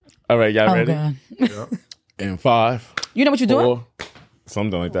All right, y'all ready? God. Yeah. In 5, You know what you're doing? 4,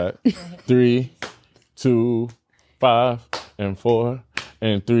 something like that. 3, 2, 5, and 4,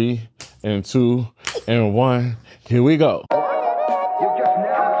 and 3, and 2, and 1. Here we go. You just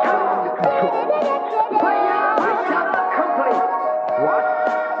now turned the control. Mission complete. What?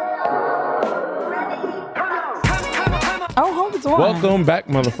 Oh, hold it on. Welcome back,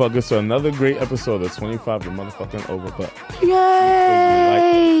 motherfuckers, to another great episode of 25 The Motherfucking Overbutt.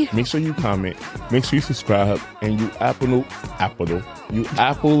 Yay! Make sure you comment, make sure you subscribe, and you Apple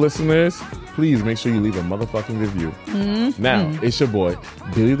listeners, please make sure you leave a motherfucking review. Now, it's your boy,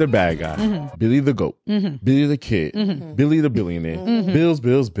 Billy the Bad Guy, Billy the Goat, Billy the Kid, Billy the Billionaire, Bills.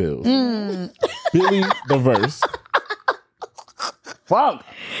 Billy the Verse. Fuck.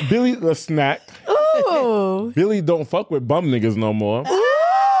 Billy the Snack. Ooh. Billy don't fuck with bum niggas no more.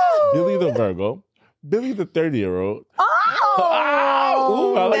 Billy the Virgo. Billy the 30-year-old.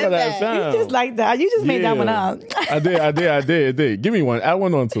 Ooh, I like how that sounds. You just like that. You just made that one up. I did. Give me one. Add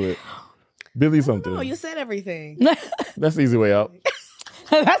one onto it. Billy something. Oh, you said everything. That's the easy way out.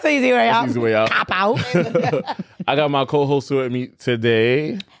 That's an easy way out. Easy way out. Cop out. I got my co-host with me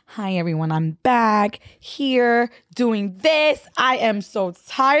today. Hi, everyone. I'm back here doing this. I am so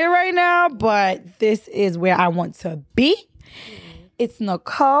tired right now, but this is where I want to be. It's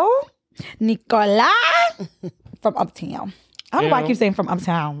Nicola from Uptown. I don't know why I keep saying from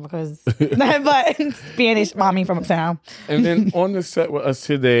Uptown because, but Spanish mommy from Uptown. And then on the set with us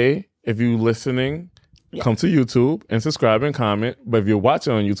today, if you listening, come to YouTube and subscribe and comment. But if you're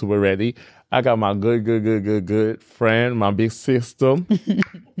watching on YouTube already, I got my good friend, my big sister,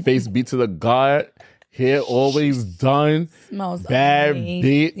 face beat to the guard, hair always done, Smells bad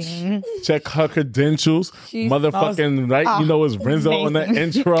amazing. bitch. Check her credentials, She motherfucking right. You know it's Renzo on the amazing.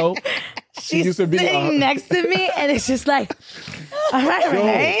 intro. She used to be sitting next to me, and it's just like, all right,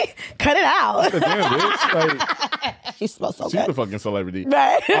 Renee, cut it out. damn bitch. Like, She smells so she's good. the fucking celebrity.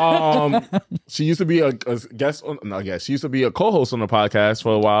 Right. She used to be a guest on. No, yeah, she used to be a co-host on the podcast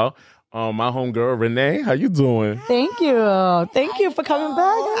for a while. My homegirl Renee, how you doing? Thank you for coming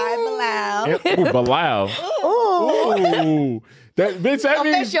back. I'm allowed. Ooh, Bilal. Ooh, that bitch. That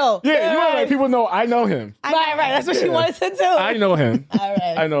means Official. yeah. You want to let people know I know him. Right. That's what she wanted to do. I know him. All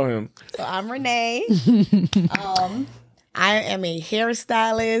right. I know him. So I'm Renee. I am a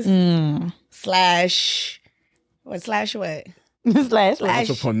hairstylist slash what? Slash.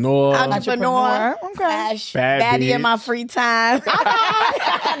 Entrepreneur. Entrepreneur. Okay. Slash Bad baddie bitch. in my free time.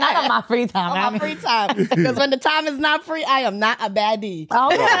 Not on my free time. On my free time. Because when the time is not free, I am not a baddie.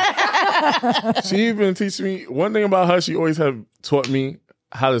 Okay. She even teach me one thing about her. She always have taught me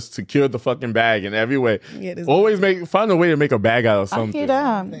how to secure the fucking bag in every way. Yeah, this- Always find a way to make a bag out of I something. hear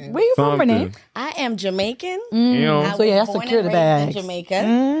that. Where you from, Something. Renee? I am Jamaican. You know, I So yeah, was that's born secure and the raised bags. in Jamaica,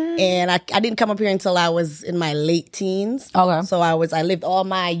 and I didn't come up here until I was in my late teens. Okay. So I lived all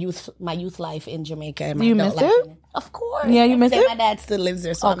my youth life in Jamaica. And my You adult miss life it? in Of course. Yeah, you miss Every day it? My dad still lives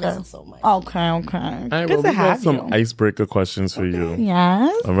there, so I miss it so much. Okay. all right, well, Good we to got have some you. icebreaker questions for you.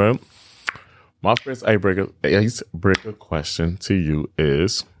 Yes. All right. My first icebreaker question to you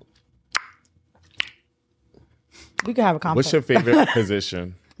is: We could have a conversation. what's your favorite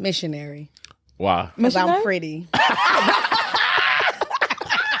position? Missionary, Why? because I'm Missionary? pretty.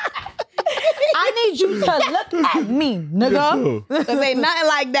 I need you to look at me, nigga. Cause ain't nothing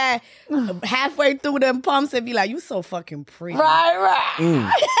like that. Halfway through them pumps, and be like, "You so fucking pretty."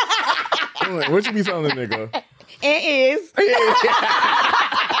 Right. What you be telling the nigga? It is.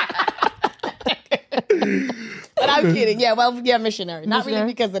 But I'm kidding. Yeah, missionary. Not really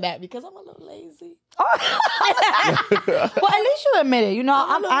Missionary? because of that. Because I'm a little lazy. Well, at least you admit it. You know,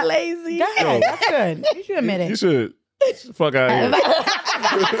 I'm a little lazy. Go ahead. That's good. You should admit You it. should fuck out of here.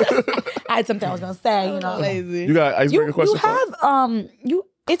 I had something I was gonna say. You know, Lazy. You got icebreaker you question? have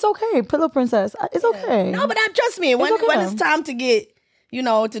It's okay, Pillow Princess. It's okay. No, but trust me. When okay. it's time to get,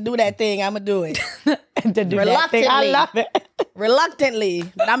 to do that thing, I'm gonna do it To do that thing. I Reluctantly. love it. reluctantly,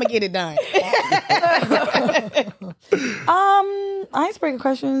 but I'm gonna get it done. Icebreaker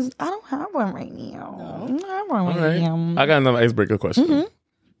questions. I don't have one right now. I don't have one All right right. now. I got another icebreaker question.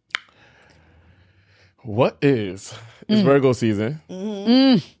 What is it's Virgo season?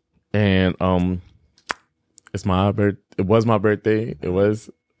 And it's my birth. It was my birthday. It was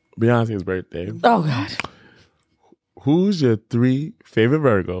Beyonce's birthday. Oh God. Who's your 3 favorite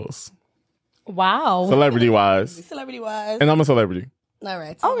Virgos, Wow. celebrity wise? Celebrity wise. And I'm a celebrity. All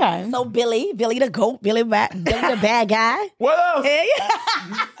right. Okay. So Billy the goat, Billy the bad guy. What else?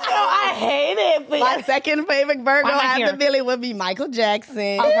 I hate it. But My second favorite Virgo Why am I after here? Billy would be Michael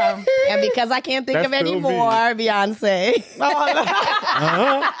Jackson. Okay. And because I can't think That's of any still me. more, Beyonce.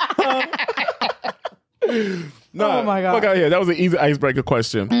 No, Oh my God. Fuck out here. That was an easy icebreaker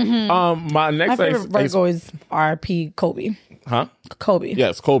question. My next My favorite Virgo is R.P. Kobe. huh? Kobe.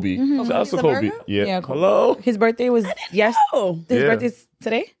 Yes, Kobe. Shout out to He's a Kobe. Virgo? Yeah. Kobe. Hello. His birthday was His Yeah. birthday's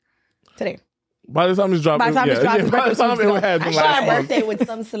today. By the time it's dropped, By the time it's dropped, his by the birthday time was it gone. had I been share last a month. birthday with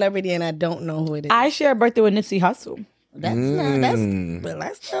some celebrity and I don't know who it is. I share a birthday with Nipsey Hussle. That's not,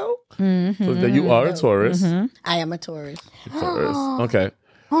 that's dope. So that you are a Taurus. I am a Taurus. Taurus. Okay.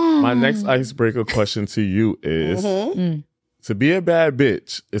 My next icebreaker question to you is to be a bad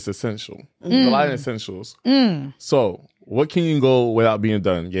bitch is essential. There's a lot of essentials. So what can you go without being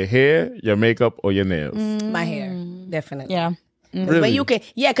done? Your hair, your makeup, or your nails? My hair, definitely. Yeah. 'Cause Really? when you can,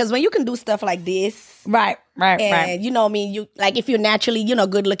 because when you can do stuff like this, Right. and you know, what I mean, you like if you're naturally,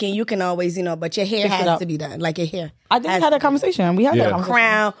 good looking, you can always, but your hair Fix it has up. to be done. Like your hair. I think we had that conversation. We had Yeah. that conversation.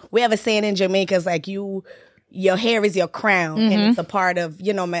 Crown. We have a saying in Jamaica, it's like your hair is your crown, and it's a part of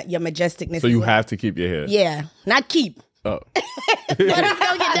your majesticness. So you have to keep your hair. yeah, not keep. Oh.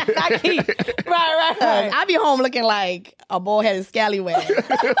 Right. I be home looking like a bald-headed scallywag,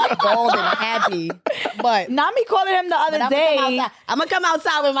 bald and happy. But Not me calling him the other day. I'm gonna come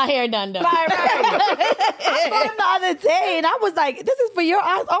outside with my hair done. Right. I called him the other day, and I was like, "This is for your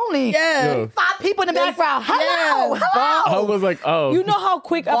eyes only." Yeah. Yeah. 5 people in the background. Hello. I was like, oh. You know how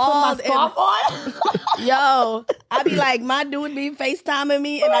quick I put my Bald scarf on? Yo, I be like, my dude be FaceTiming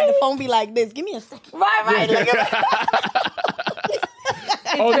me, and like the phone be like this. Give me a second. Right. Look at me.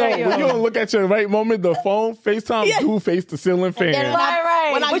 Oh no! Right, When you don't look at your right moment, the phone FaceTime do face the ceiling fan. then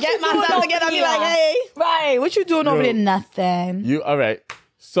Right. When I What get you doing myself over together, I be here? like, hey. Right. What you doing over Yo. there? Nothing. You all right?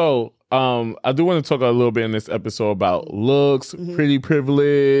 So, I do want to talk a little bit in this episode about looks, pretty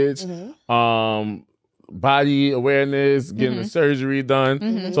privilege, body awareness, getting the surgery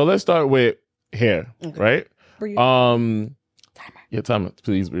done. So let's start with hair, right? Breathe. Yeah, timer,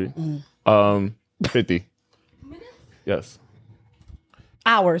 please, Bree. 50. Yes.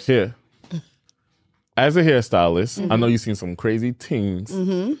 Hours. Here. As a hairstylist, I know you've seen some crazy things.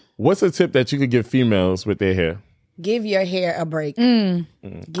 What's a tip that you could give females with their hair? Give your hair a break. Give I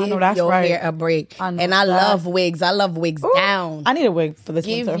know that's your right. hair a break. I know And I that. love wigs. I love wigs down. I need a wig for this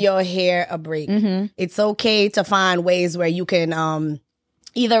Give winter. your hair a break. It's okay to find ways where you can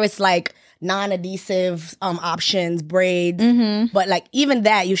either it's like non-adhesive options, braids, but like even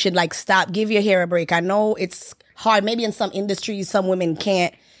that you should like stop. Give your hair a break. I know it's hard. Maybe in some industries, some women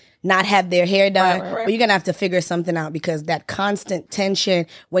can't not have their hair done, Right. but you're gonna have to figure something out because that constant tension,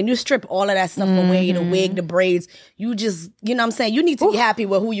 when you strip all of that stuff away, the wig, the braids, you just, you know what I'm saying? You need to be happy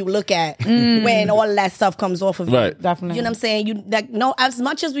with who you look at when all of that stuff comes off of you. Right. Definitely. You know what I'm saying? You like no, as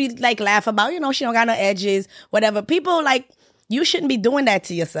much as we like laugh about, she don't got no edges, whatever. People like you shouldn't be doing that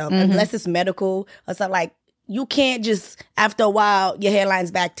to yourself unless it's medical or something. Like you can't just after a while your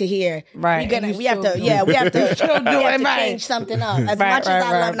hairline's back to here. Right. We have to it, right. change something up. As Right, much as I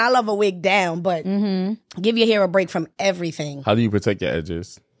right. love, and I love a wig down, but give your hair a break from everything. How do you protect your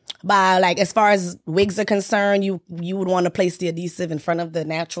edges? By like as far as wigs are concerned, you would want to place the adhesive in front of the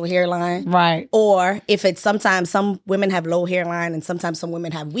natural hairline. Right. Or if it's sometimes some women have low hairline and sometimes some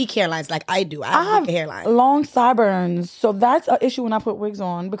women have weak hairlines like I do. I have weak hairline. Long sideburns. So that's an issue when I put wigs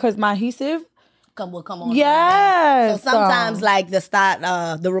on because my adhesive. Come on. Yes. So sometimes like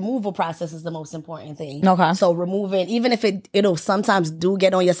the removal process is the most important thing. Okay. So removing, even if it'll sometimes do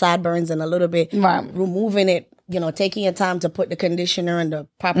get on your sideburns and a little bit, Right. removing it, taking your time to put the conditioner and the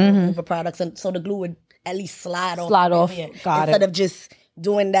proper removal products and so the glue would at least slide off. Slide off. Yeah. Got Instead it. of just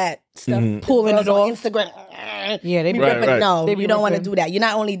doing that stuff, Pulling girls it on off. Instagram. Yeah, they be Right, ripping. right. No, They be you don't want to ripping. do that. You're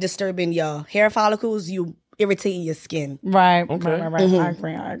not only disturbing your hair follicles, you irritating your skin. Right. Okay.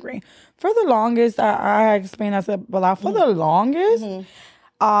 Right. I agree. For the longest, I explained that a lot. For the longest,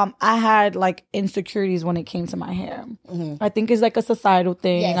 I had like insecurities when it came to my hair. I think it's like a societal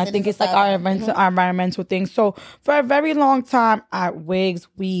thing. Yes, I it think is it's like our environmental thing. So for a very long time, I had wigs,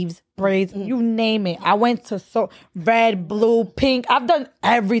 weaves, braids, you name it. I went to red, blue, pink. I've done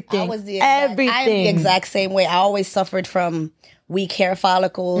everything. I am the everything. exact same way. I always suffered from weak hair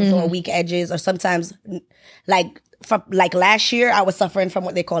follicles or weak edges, or sometimes like last year, I was suffering from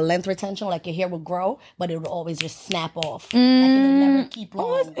what they call length retention. Like your hair would grow, but it would always just snap off. Like it would never keep long.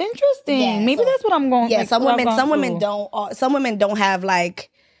 Oh, it's interesting. Yeah, Maybe so- that's what I'm going. Yeah, like, some what I've women, gone some women through. don't. Some women don't have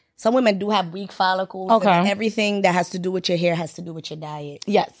like. Some women do have weak follicles. Okay. And everything that has to do with your hair has to do with your diet.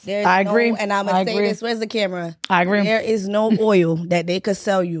 Yes, There's I agree. And I'm I gonna say agree. this. Where's the camera? I agree. There is no oil that they could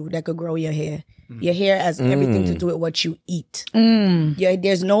sell you that could grow your hair. Your hair has everything to do with what you eat.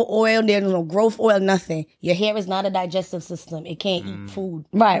 There's no oil, there's no growth oil, nothing. Your hair is not a digestive system. It can't eat food.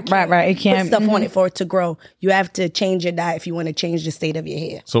 Right. It can't Put stuff on it for it to grow. You have to change your diet if you want to change the state of your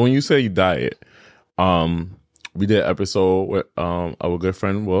hair. So when you say diet, we did an episode with our good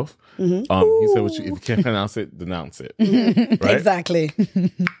friend Wolf. He said, if you can't pronounce it, denounce it. Right? Exactly.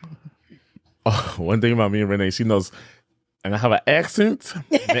 One thing about me and Renee, she knows, and I have an accent.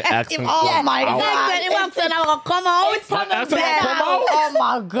 The accent Oh my God. Come on. My accent will come out. Oh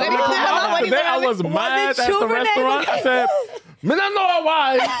my God. Today I was mad at the restaurant. I said, me not know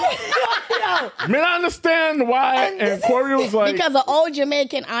why. Me not understand why. And Corey was like, Because the old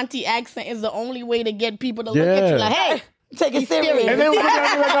Jamaican auntie accent is the only way to get people to look at you like, hey, Take it serious. and they were looking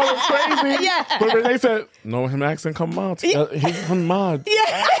at me like I was crazy. Yeah. But Renee said, no, him accent come out. He's mad.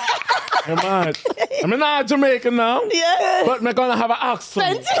 Yeah. I'm mad. I'm not Jamaican now. Yeah. But I'm gonna have an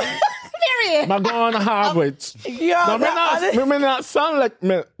accent. Period. I'm gonna have it. Yeah, Now, me not sound like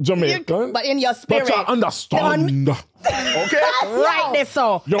me Jamaican. But in your spirit. But you understand. Okay? Right there,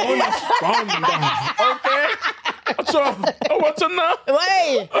 so. You understand. Okay? What you know?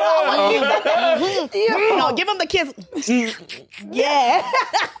 Wait. No, give him the kiss. Yeah.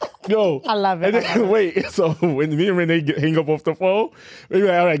 Yo. I love it. And then, wait, so when me and Renee hang up off the phone, we be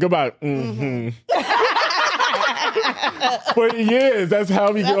like, all right, goodbye. For years, that's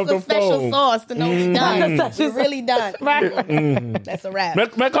how we get off That's the a special phone. sauce to know we done. We're really done. Right. That's a wrap.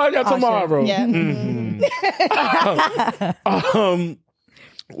 Me call you tomorrow. Yeah.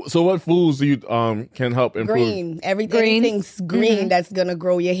 So what foods do you can help improve? Green. Everything's green that's gonna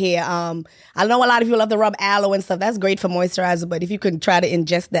grow your hair. I know a lot of people love to rub aloe and stuff. That's great for moisturizer, but if you could try to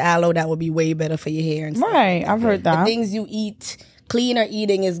ingest the aloe, that would be way better for your hair and stuff. Right. I've heard that. Things you eat, cleaner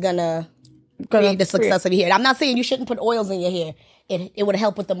eating is gonna create the success of your hair. I'm not saying you shouldn't put oils in your hair. It would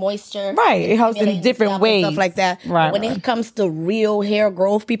help with the moisture. Right. It helps in stimulate different stuff and ways. Stuff like that. Right. When it comes to real hair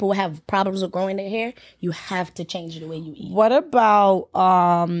growth, people who have problems with growing their hair, you have to change the way you eat. What about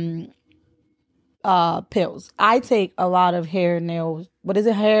pills? I take a lot of hair nails. What is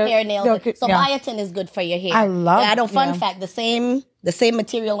it? Hair nails. So yeah. biotin is good for your hair. I love I know. Fun yeah. fact: the same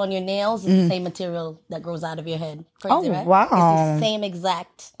material on your nails is the same material that grows out of your head. Crazy, Oh, right? wow. It's the same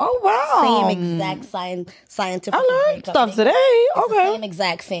exact. Oh wow. Same exact scientific. I learned makeup stuff thing. today. It's the Okay. same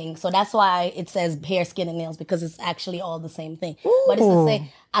exact thing. So that's why it says hair, skin, and nails, because it's actually all the same thing. But it's the same.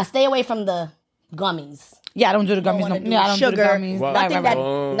 I stay away from the gummies. Yeah, I don't do the Don't gummies. wanna No. do Yeah, I don't sugar. do the gummies. Wow.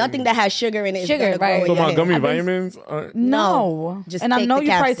 Right. Nothing that has sugar in it. Sugar, is gonna right. grow So your my hair. gummy vitamins are... No. Just And I take know the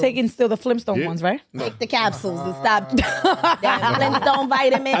you're probably capsules. taking still the Flintstone Yeah. ones, right? Take the capsules and stop. Damn, Flintstone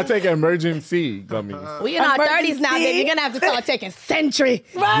vitamins. I take emergency gummies. Well, you're in our 30s now, then you're going to have to start taking Century.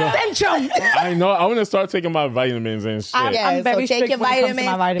 Centrum. I know. I want to start taking my vitamins and shit. I'm Yeah, very so take strict your when it comes to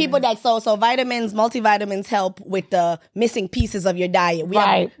my vitamins. vitamins. People that so vitamins, multivitamins help with the missing pieces of your diet. We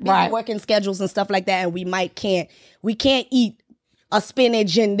Right, have busy right. working schedules and stuff like that, and we can't eat a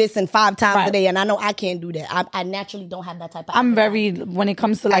spinach and this and 5 times Right. a day. And I know I can't do that. I naturally don't have that type of. I'm appetite. very when it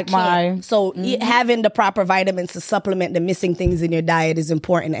comes to I like my can't. So having the proper vitamins to supplement the missing things in your diet is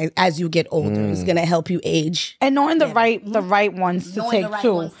important as you get older. It's gonna help you age. and knowing the right ones to Knowing take the right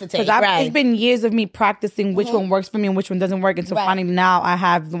too. ones to take, Because right. it's been years of me practicing which one works for me and which one doesn't work. And so Right. finally now I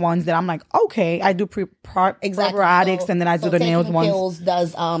have the ones that I'm like, okay, I do probiotics and then I do the nails taking ones. Pills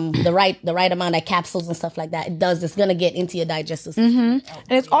does the right amount of capsules and stuff like that. It's gonna get into your digestive system. And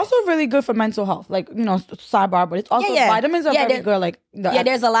it's also really good for mental health. Like, sidebar, but it's also vitamins are very good. Like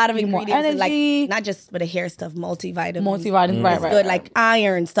There's a lot of give you more ingredients, energy. like not just for the hair stuff, multivitamins. Multivitamins, right, It's right. good, right. like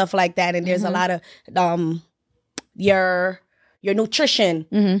iron, stuff like that. And there's a lot of your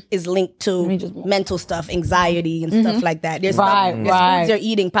nutrition is linked to mental stuff, anxiety and stuff like that. There's Right, there's right. foods you're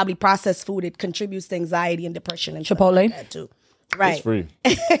eating, probably processed food. It contributes to anxiety and depression and stuff Chipotle. like that too. Right. It's free.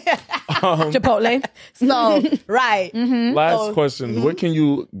 Chipotle. So right. Last question. What can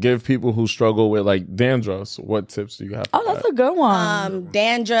you give people who struggle with like dandruffs? What tips do you have? Oh, that's a good one.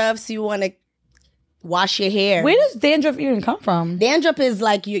 Dandruffs, you want to wash your hair. Where does dandruff even come from? Dandruff is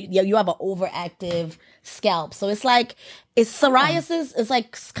like you have an overactive scalp. So it's like psoriasis. It's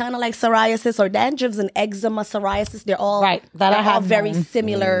like kind of like psoriasis or dandruffs and eczema, psoriasis. They're all Right, that they're I have all very known.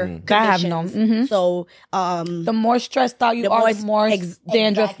 similar conditions. That I have known. So The more stressed out you are, the more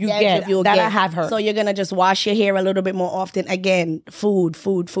dandruff you get. you'll That get. I have heard. So you're gonna just wash your hair a little bit more often. Again, food.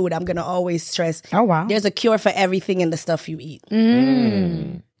 I'm gonna always stress. Oh, wow. There's a cure for everything in the stuff you eat.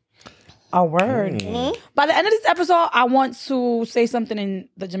 A word. By the end of this episode, I want to say something in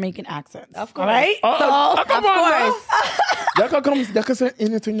the Jamaican accent. Of course. Right? Come on now. Y'all can say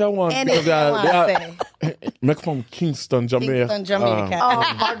anything y'all want. Anything because you want to say. Make from Kingston, Jamaica. Kingston, Jamaica.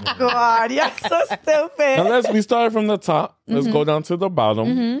 Oh my God, you're so stupid. Unless we start from the top, let's go down to the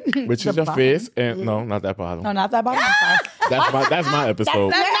bottom, which is your bottom. face. And no, not that bottom. No, not that bottom. That's my episode.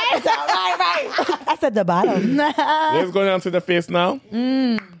 right. I said the bottom. Let's go down to the face now.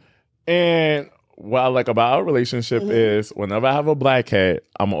 And what I like about our relationship is whenever I have a blackhead,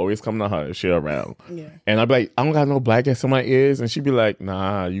 I'm always coming to her if she around. Yeah. And I'd be like, I don't got no blackheads in my ears. And she'd be like,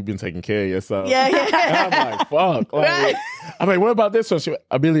 nah, you've been taking care of yourself. Yeah. And I'm like, fuck. Like, I'm like, what about this one?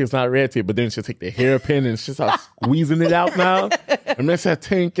 I believe it's not red tip, but then she'll take the hairpin and she'll start squeezing it out now. And then she'll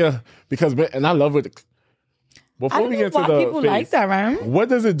thank you. And I love it. I Before don't we know get to why the people face, like that, man. what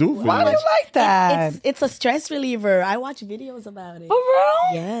does it do for Why you? do you like that? It's a stress reliever. I watch videos about it. For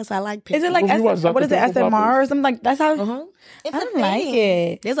real? Yes, I like Is it like Well, you watch what is it, Dr. Pimple SMR Poppers? or something like that's how? It's I a don't like thing.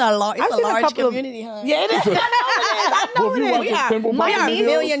 it. There's a large, I've it's a seen a large couple of- community, huh? Yeah, it is. I know Well, it if is. you watch the Pimple We Popper are a videos-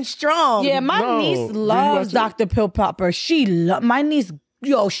 million strong. Yeah, my No. niece Do you loves watch Dr. Pill Popper. My niece,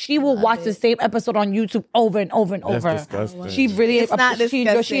 she will watch the same episode on YouTube over and over and That's over. disgusting. She really, It's not she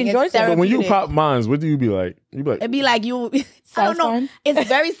disgusting. enjoys It's it. So when you therapeutic. pop mines, what do you be like? You be like, It'd be like you, I don't know. Satisfying? It's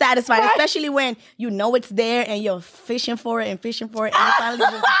very satisfying, especially when you know it's there and you're fishing for it and it finally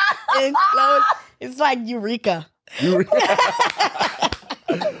just explodes. It's like Eureka.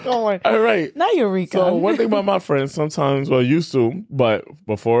 all right. Not Eureka. So one thing about my friends, sometimes, well, used to, but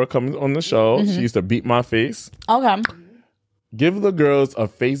before coming on the show, Mm-hmm. she used to beat my face. Okay. Give the girls a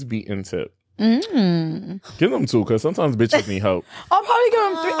face beating tip. Give them two, because sometimes bitches need help. I'll probably give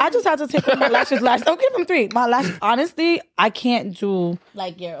him 3. I just had to take off my lashes last. I'll give him 3. My lashes, honestly, I can't do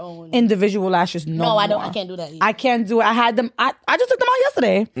Like your own. individual lashes. No, I don't. more. I can't do that either. I can't do it. I had them. I just took them out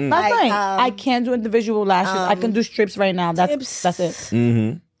yesterday. Last Like, night. I can't do individual lashes. I can do strips right now. tips. That's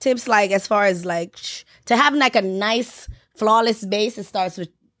it. Tips like as far as like to have like a nice flawless base, it starts with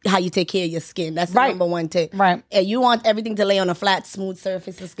how you take care of your skin. That's the Right. number one tip. Right. And you want everything to lay on a flat, smooth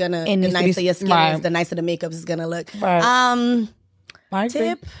surface. It's gonna It the needs to be- nicer your skin right. is, the nicer the makeup is gonna look. Right. I agree.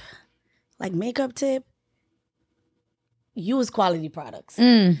 Tip, like makeup tip. Use quality products.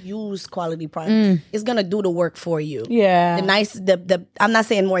 Use quality products. It's gonna do the work for you. Yeah. The I'm not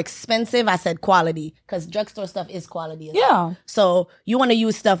saying more expensive. I said quality because drugstore stuff is quality. as well. Yeah. So you want to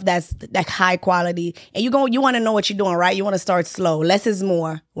use stuff that's like high quality, and you want to know what you're doing, right? You want to start slow. Less is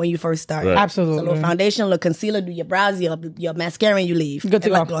more when you first start. Right. So a Absolutely. little foundation, a little concealer, do your brows, your mascara, and you leave. Good to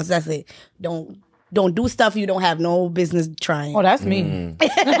And lip go. gloss, that's it. Don't do stuff you don't have no business trying. Oh, that's me.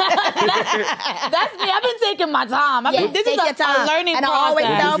 That's me. I've been taking my time. Yeah, This take is your time. a learning And I process. always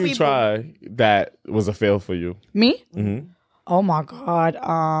tell What did you people- try that was a fail for you? Me? Oh my God.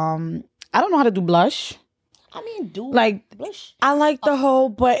 I don't know how to do blush. I mean, do Like, blush. I like the whole,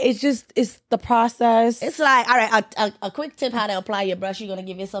 but it's the process. It's like, all right, a quick tip how to apply your brush. You're gonna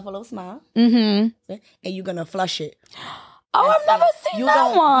give yourself a little smile, and you're gonna flush it. Oh, I've never seen You that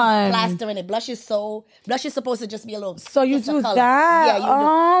don't one. plastering it. Blush is supposed to just be a little. So you just a do color. that? Yeah, you do.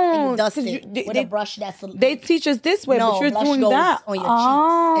 Oh, And you dust 'cause it with a brush that's. They teach us this way, no, but you're blush doing goes that on your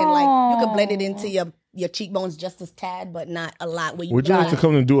cheeks, and like you can blend it Oh. into your cheekbones just as tad, but not a lot. Where you Would you like to don't-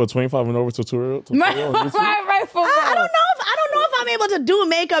 come and do a 25 and over tutorial? Right, on YouTube? right, for I don't know if I'm able to do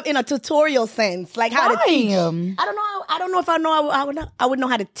makeup in a tutorial sense, like how to teach. Damn. I don't know if I would know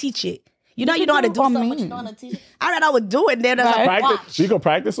how to teach it. You know how to do on something, me. but you know how to teach it. All right, I would do it. Then there's a Right. watch. Practice. You can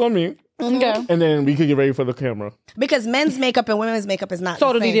practice on me, Okay. and then we could get ready for the camera. Because men's makeup and women's makeup is not the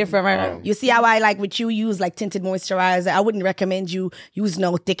Totally same. different, right? You see how I like with you use like tinted moisturizer. I wouldn't recommend you use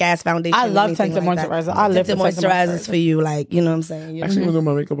no thick ass foundation. I or love anything tinted like that. moisturizer. I live tinted for tinted moisturizers moisturizer. for you, like you know what I'm saying. You- Actually, we'll do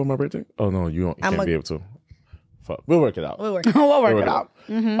my makeup on my birthday. Oh no, you can't be able to. Fuck, we'll work it out. We'll work. We'll work it out.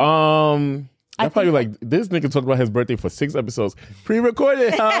 I probably like this nigga talked about his birthday for 6 episodes.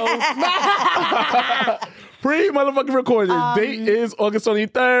 Pre-recorded, house. Pre-motherfucking recorded. Date is August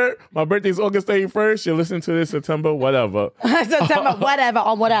 23rd. My birthday is August 31st. You're listening to this September, whatever. September, whatever,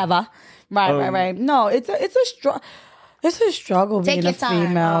 on whatever. Right. No, it's a struggle. It's a struggle Take being your a time.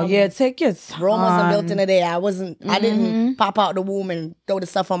 female. Yeah, take your time. Rome wasn't built in a day. I didn't pop out the womb and throw the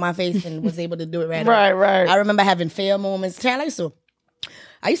stuff on my face and was able to do it right away. Right. I remember having fail moments.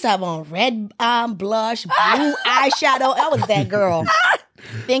 I used to have on red blush, blue eyeshadow. I was that girl.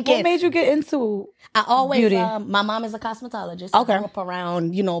 Thinking What made you get into? I always beauty? my mom is a cosmetologist. Okay. I grew up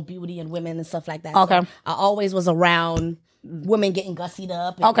around, beauty and women and stuff like that. Okay. So I always was around women getting gussied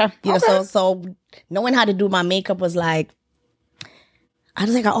up. and, Okay. You know, Okay. so knowing how to do my makeup was like I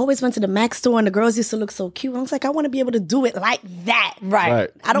was like, I always went to the Mac store and the girls used to look so cute. I was like, I want to be able to do it like that. Right.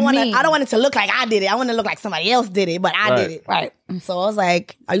 I don't want Me. it to look like I did it. I want to look like somebody else did it, but I did it. Right. So I was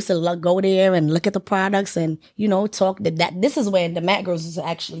like, I used to go there and look at the products and, talk that. This is when the Mac girls used to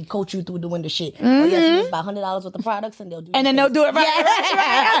actually coach you through doing the shit. Oh, you have to use about $100 worth of products and they'll do And then they'll do it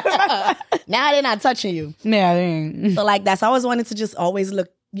right. Now they're not touching you. Yeah. they ain't. So like that's I always wanted to just always look,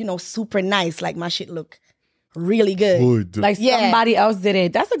 super nice. Like my shit look really good. Good. Like Yeah. somebody else did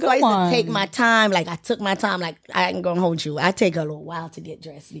it. That's a good So I used one. to take my time. Like I took my time. Like I ain't gonna hold you. I take a little while to get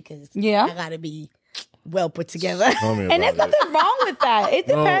dressed because Yeah. I gotta be well put together. Tell me and about there's it. nothing wrong with that. It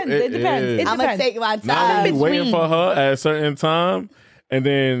No, depends. it it depends. is. It I'm gonna depends. take my Now time. you waiting between. for her at a certain time, and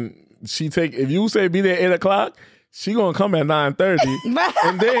then if you say be there 8 o'clock, she gonna come at 9:30,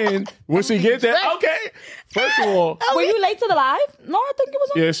 and then when she get there, okay. First of all, Were you late to the live? No, I think it was.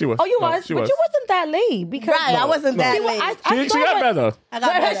 Yeah, she was. Oh, you No, was, she but was. you wasn't that late because Right, I wasn't that She wa- late. I she saw got when- better. I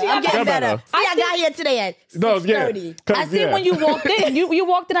got better. She I'm got getting better. better. See, I got here today at 6:30. No, yeah. 'Cause, I seen yeah. when you walked in. You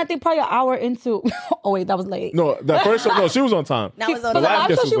walked in. I think probably an hour into. Oh wait, that was late. No, the first show, no, she was on time. That was For on the The last live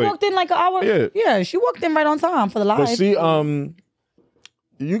guest show, was she late. walked in like an hour. Yeah. Yeah, she walked in right on time for the live. But she,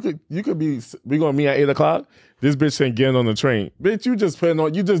 you could be, we gonna meet at 8 o'clock. This bitch ain't getting on the train. Bitch, you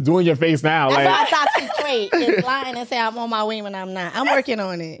just doing your face now. That's why I Like, toxic trait. It's lying and say I'm on my way when I'm not. I'm working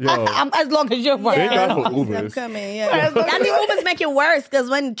on it. yo, I'm, as long as you're working. thank God for I'm Ubers. coming, yeah. I think Ubers make it worse because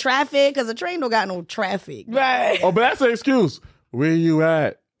when traffic, because the train don't got no traffic. Right. Oh, but that's an excuse. Where you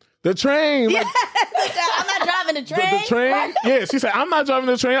at? The train. Like, I'm not driving the the train. train? Yeah, she said, I'm not driving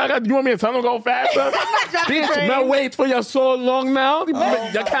the train. You want me to tell them to go faster? Bitch, now wait for you so long now. You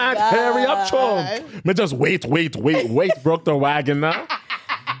can't hurry up, chum. Me just wait, broke the wagon now.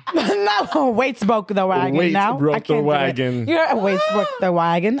 No, weights broke the wagon. Weights now broke I the can't do it. wagon. You're weights broke the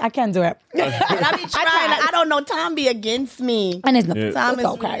wagon. I can't do it. And I be trying. I don't know. Time be against me. And it's not. Yeah. Time It's is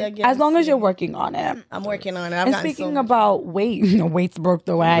okay. really against As long as me. you're working on it. I'm working on it. I've And gotten speaking so about weight, weights broke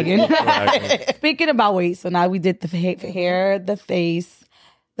the wagon. Speaking about weight, so now we did the hair, the face,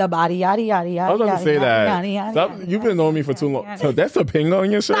 the body, yada yada yada. I was about to say that. Stop, Yada, you've been knowing me for too long. So that's a pingo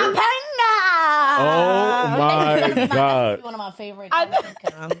on your shirt? Oh my God. one of my favorite.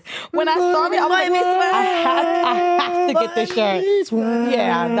 When I saw it, I was like, I have to get this shirt.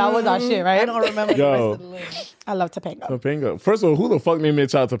 Yeah, that was our shit, right? I don't remember the Yo. rest of the list. I love Topanga. Topanga. First of all, who the fuck named their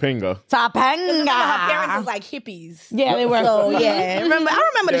child Topanga? Topanga. Her parents was like hippies. Yeah, they were. So yeah, I remember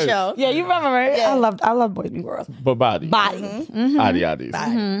the Yes. show. Yeah, you remember, right? Yeah. I love Boys Meet Girls. But body. Body. Adi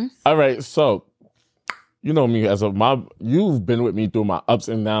addies. All right, so you know me you've been with me through my ups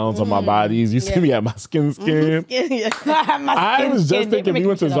and downs of my bodies. You see me at my skin. Yeah. I was just thinking we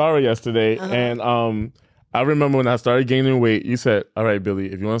went to Zara yesterday, and I remember when I started gaining weight, you said, all right,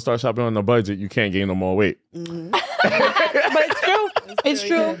 Billy, if you want to start shopping on a budget, you can't gain no more weight. But it's true. It's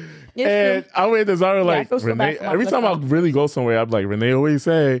true. It's And true. I went to Zara I like, feel so Renee, bad for my every time I myself. really go somewhere, I'm like, Renee always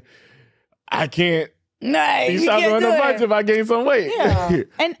say, I can't No, be you shopping can't on do a it. budget if I gain some weight. Yeah.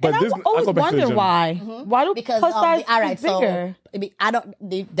 And But I this- always go back to the wonder gym. why. Why do Because plus size all right, is bigger? so I don't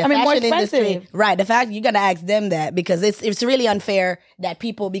the I mean, more fashion industry, expensive. right? The fact you gotta ask them that because it's really unfair that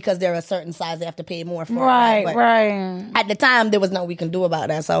people because they're a certain size they have to pay more for Right, it. But right. At the time, there was nothing we can do about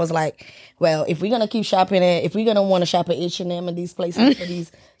that. So I was like, well, if we're gonna keep shopping if we're gonna want to shop at H&M and these places for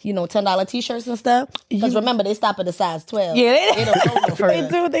these, $10 t-shirts and stuff, because remember they stop at the size 12. Yeah, they don't go no They further.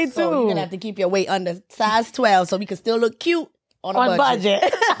 do, they So do. you're gonna have to keep your weight under size 12 so we can still look cute on a On budget.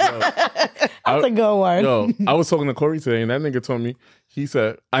 That's a good one. Yo, I was talking to Corey today, and that nigga told me, he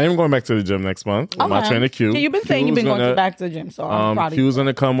said, I am going back to the gym next month with my Okay. trainer Q. Yeah, you've been saying Q you've been was going gonna- back to the gym, so I'm proud of you. Q's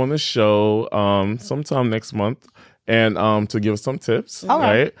gonna come on the show sometime next month and to give us some tips,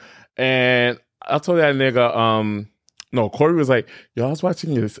 right? And I told that nigga, no, Corey was like, yo, I was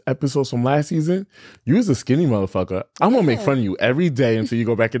watching this episodes from last season. You was a skinny motherfucker. I'm gonna make fun of you every day until you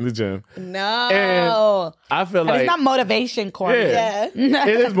go back in the gym. No. And I feel But like it's not motivation, Corey. Yeah. it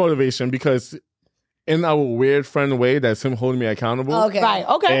is motivation because in our weird friend way, that's him holding me accountable. Okay. Right,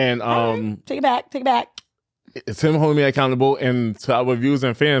 okay. And Take it back. Take it back. it's him holding me accountable, and to our viewers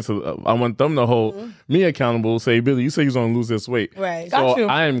and fans, I want them to hold me accountable. Say, Billy, you say you're gonna lose this weight, Right. Got So you.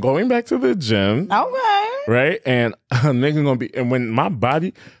 I am going back to the gym, Okay. right? And nigga gonna be, and when my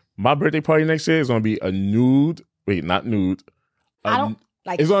birthday party next year is gonna be a nude. Wait, not nude. I don't-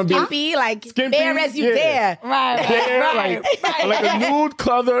 Like It's gonna be skimpy, like skimpy, bare as you yeah. dare. Right. There, right. like a nude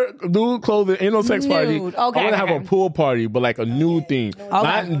clothing, ain't no sex party. Nude, I okay, want to have a okay. pool party, but like a nude theme,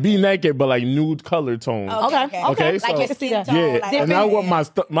 not be naked, but like nude color tone. Okay. Okay, Like so- your skin tone. Yeah, like and I want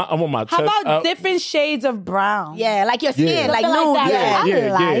I want my How chest about out. different shades of brown? Yeah, like your skin, Yeah. like Something nude. like that.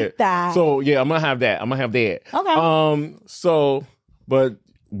 Yeah. I like that. So yeah, I'm gonna have that. Okay. So, but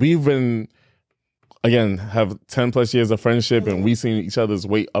we've been, again, have 10 plus years of friendship, and we've seen each other's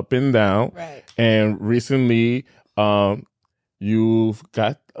weight up and down. Right. And recently, you've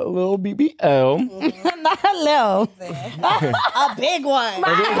got a little BBL. Not a little. A big one.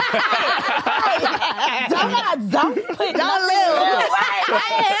 Don't put not little.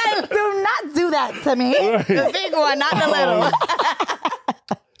 Right. Do not do that to me. The big one, not the little.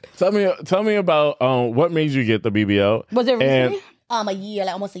 Tell me about what made you get the BBL. Was it recently? A year,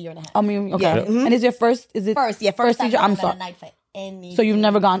 like almost a year and a half. I mean, okay. Yeah. And is your first? Is it First time seizure? I'm I've sorry. had a night for any. So you've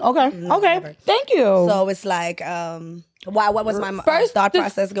never gone? Okay. Okay. never. Thank you. So it's like, what was my First, thought this-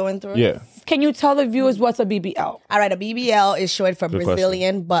 process going through? Yeah. Can you tell the viewers what's a BBL? All right, a BBL is short for Good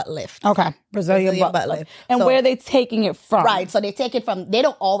Brazilian butt lift. Okay. Brazilian butt lift. And So- where are they taking it from? Right, so they take it from. They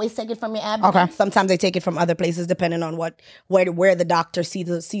don't always take it from your abdomen. Okay. Sometimes they take it from other places, depending on where the doctor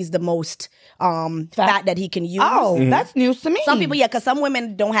sees the most fat that he can use. Oh, that's news to me. Some people, yeah, because some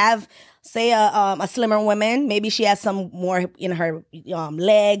women don't have, say, a slimmer woman. Maybe she has some more in her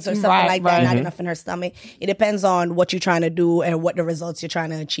legs or something Right, like that, right. not enough in her stomach. It depends on what you're trying to do and what the results you're trying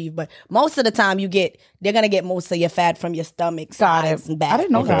to achieve. But most of the time, they're gonna get most of your fat from your stomach, Got sides, it. and back. I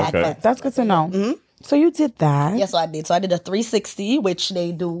didn't know Okay, that. okay. That's good to know. So you did that. Yes, so I did. So I did a 360, which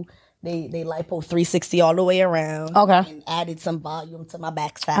they do. They lipo 360 all the way around. Okay. And added some volume to my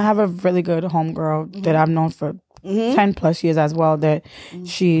backside. I have a really good homegirl that I've known for 10 plus years as well that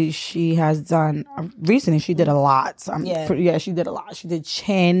she has done recently. She did a lot. So she did a lot. She did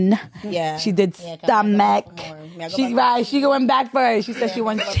chin. Yeah. She did Yeah, 'cause stomach. I gotta go for more. She right. She going back first. She said she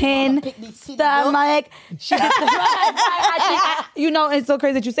wants chin, pick these titties stomach. She did it's so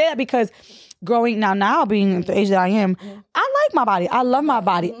crazy that you say that because growing now being at the age that I am, I like my body. I love my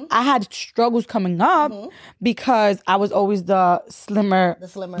body. I had struggles coming up because I was always the slimmer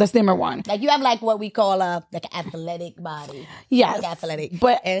one. Like you have like what we call an athletic body. Yes, Like athletic.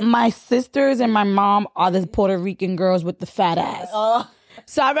 But And- my sisters and my mom are the Puerto Rican girls with the fat ass.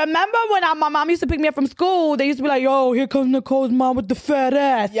 So I remember when my mom used to pick me up from school, they used to be like, yo, here comes Nicole's mom with the fat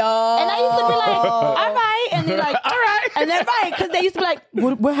ass. Yo. And I used to be like, all right. And they're like, all right. And then, right, because they used to be like,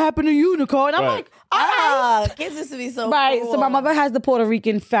 what happened to you, Nicole? And I'm Right. like, all right. Kids used to be so Right. cool. So my mother has the Puerto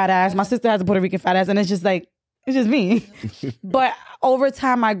Rican fat ass. My sister has the Puerto Rican fat ass. And it's just like, it's just me. But over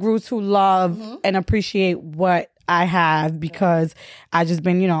time, I grew to love and appreciate what I have because I just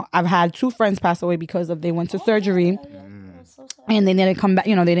been, I've had 2 friends pass away because they went to surgery. And they didn't come back,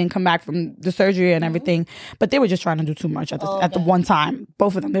 they didn't come back from the surgery and everything. But they were just trying to do too much at the one time.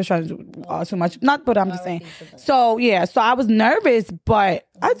 Both of them, they were trying to do too much. Not, but I'm just saying. So, yeah, so I was nervous, but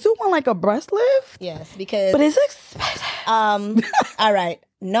I do want like a breast lift. Yes, because But it's expensive. all right.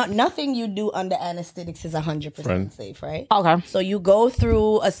 Nothing you do under anesthetics is 100% Friend. safe, right? Okay. So you go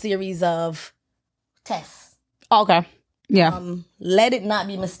through a series of tests. Okay. Yeah. Let it not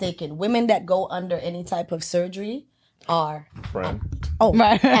be mistaken. Women that go under any type of surgery are Friend.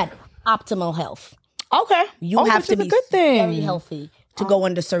 Right. at optimal health. Okay. You have to which is be a good thing. very healthy to go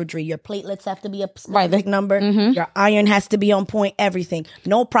under surgery. Your platelets have to be a specific Right, they- number. Your iron has to be on point. Everything.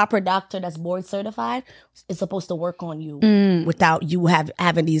 No proper doctor that's board certified is supposed to work on you without you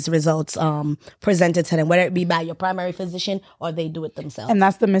having these results presented to them, whether it be by your primary physician or they do it themselves. And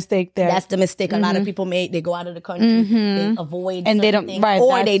that's the mistake there. That's the mistake a lot of people make. They go out of the country, they avoid, And they certain don't- things, right,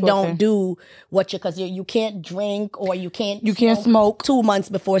 or that's they what don't they- do what because you can't drink or you can't smoke. 2 months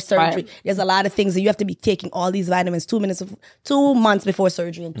before surgery. Right. There's a lot of things that you have to be taking all these vitamins 2 months before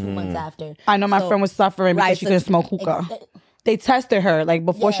surgery and 2 months after. I know my So- friend was suffering because Right, she so- couldn't smoke hookah. They tested her like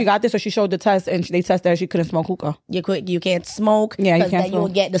before she got this, so she showed the test and they tested her. She couldn't smoke hookah. You can't smoke. Yeah, you 'cause can't then you'll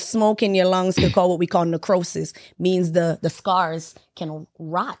smoke. get the smoke in your lungs can call what we call necrosis. Means the scars can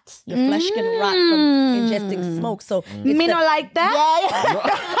rot. Your flesh can rot from ingesting smoke. So it's Me not like that. Yeah.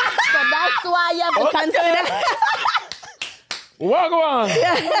 So that's why you have to consider. Wagwan.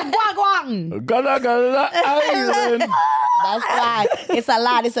 Wagwan. Gala Island. That's why it's a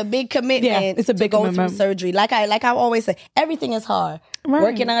lot. It's a big commitment. Yeah, it's a big to go commitment. through surgery. Like I always say, everything is hard. Right.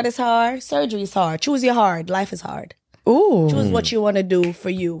 Working out is hard. Surgery is hard. Choose your hard. Life is hard. Ooh. Choose what you want to do for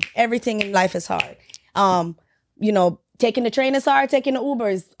you. Everything in life is hard. Taking the train is hard. Taking the Uber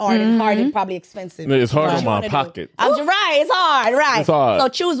is hard and probably expensive. It's hard What on you my wanna do. pocket. You're right. It's hard. Right. It's hard. So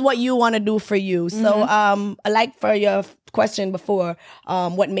choose what you want to do for you. So like for your question before,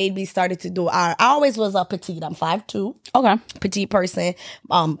 what made me started to do. I always was a petite. I'm 5'2". Okay. Petite person.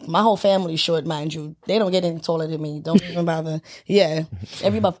 My whole family is short, mind you. They don't get any taller than me. Don't even bother. Yeah.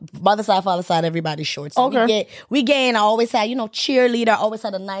 Everybody, mother side, father side, everybody's short. So Okay. we gain. I always had, cheerleader. I always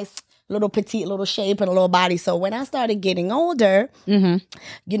had a nice little petite, little shape and a little body. So when I started getting older, you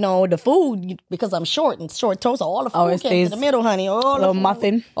know, the food, because I'm short and short toes, so all the food it came stays to the middle, honey. All little the food,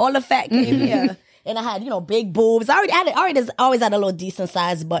 muffin. all the fat came here. And I had, you know, big boobs. I always had a little decent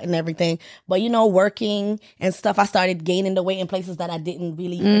sized butt and everything. But, you know, working and stuff, I started gaining the weight in places that I didn't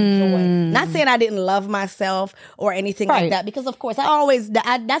really enjoy. Not saying I didn't love myself or anything Right. like that, because of course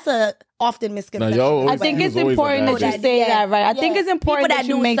that's a often misconception. I I think He it's was always a important bad that you bitch. say that, right? I think it's important People that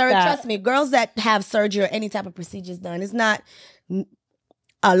you do make that. Trust me, girls that have surgery or any type of procedures done, it's not.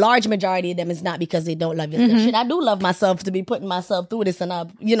 A large majority of them is not because they don't love yourself. Shit, I do love myself to be putting myself through this, and I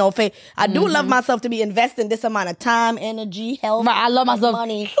do love myself to be investing this amount of time, energy, health, Right, I love and myself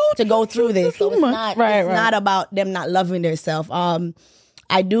money to go through this. So it's not. Right, it's right. not about them not loving themselves.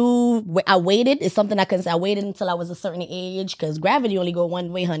 I waited. It's something I can say. I waited until I was a certain age because gravity only go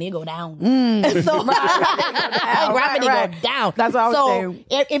one way, honey. It go down. So gravity right. go down. That's what I was so saying.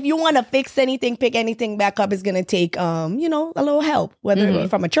 if you want to fix anything, pick anything back up, it's gonna take a little help, whether it be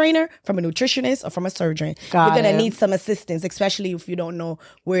from a trainer, from a nutritionist, or from a surgeon. Got You're gonna it. need some assistance, especially if you don't know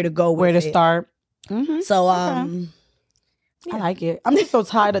where to go. Where to with it. start. So I like it. I'm just so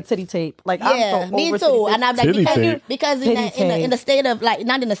tired of titty tape. Like, yeah, I'm so me over too. titty tape. And I'm like, Titty tape. because Titty in the state of, like,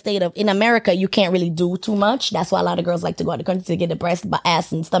 not in the state of, in America, you can't really do too much. That's why a lot of girls like to go out the country to get the breast,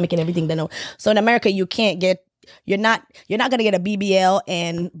 ass, and stomach and everything. They know. So in America, you can't get. You're not gonna get a BBL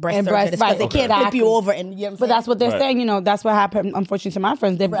and breast And surgery breast, because right, they can't flip exactly. you over. And you know But that's what they're Right. saying, you know, that's what happened, unfortunately, to my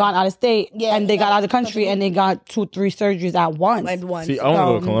friends. They've gone out of state Yeah, and they got yeah. out of the country and they got 2-3 surgeries at once. and one. See, I want to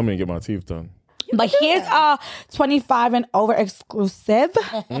go to Colombia and get my teeth done. But here's 25 and over exclusive.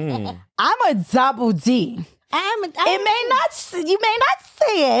 I'm a double D. You may not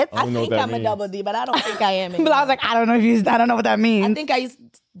say it. I don't know what think that I'm a means. double D, but I don't think I am. But I was like, I don't know what that means. I think I used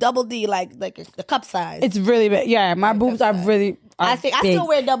double D, like the cup size. It's really big. Yeah, my boobs are really I think I big. still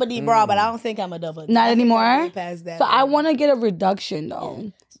wear double D bra, but I don't think I'm a double D. Not I think anymore. I'm way past that. So I want to get a reduction though.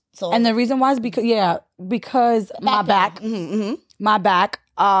 So And the reason why is because my back, my back.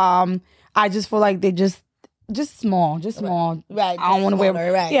 I just feel like they just small. Right, I don't want to wear.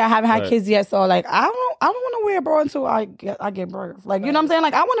 smaller, right. Yeah, I haven't had Right. kids yet, so like I don't want to wear a bra until I get birth. Like, you know what I'm saying?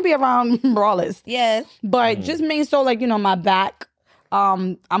 Like, I want to be around braless, yeah. but just making so, like, you know, my back.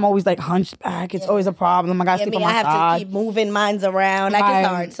 I'm always like hunched back. It's always a problem. I gotta I sleep mean, on I my have side. to keep moving mines around. Like, Right. it's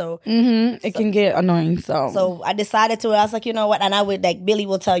hard. So It can get annoying. So I decided to. I was like, you know what? And I would, like, Billy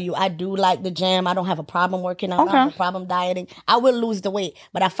will tell you, I do like the gym. I don't have a problem working out. I don't have a problem dieting. I will lose the weight,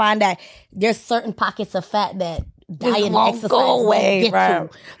 but I find that there's certain pockets of fat that diet and won't exercise go won't away, get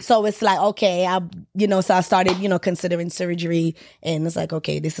right. to. So it's like, okay, so I started, considering surgery, and it's like,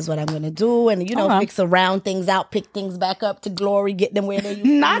 okay, this is what I'm gonna do, and fix around things out, pick things back up to glory, get them where they used to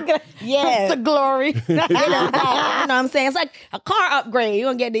Not be. gonna, Yeah. to glory. You know what I'm saying? It's like a car upgrade. You're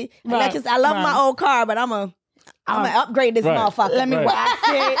gonna get the. Right, I love right. my old car, but I'm gonna upgrade this Right. motherfucker. Let me Right. wax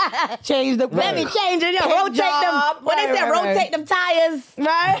it, change the. Let me change it. Yeah, Paint rotate job. them. What they Right, said, right, rotate right. them tires.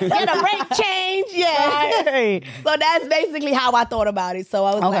 Right. Get a brake change. Yeah. Right. So that's basically how I thought about it. So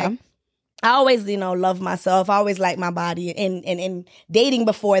I was Okay. like, I always, love myself. I always like my body. And dating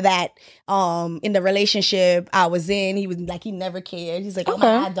before that, in the relationship I was in, he was like, he never cared. He's like, oh my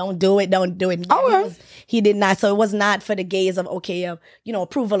Okay. God, don't do it. Okay. He did not. So it was not for the gaze of,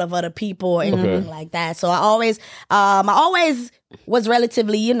 approval of other people or anything like that. So I always was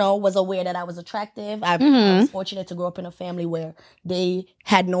relatively, was aware that I was attractive. I was fortunate to grow up in a family where they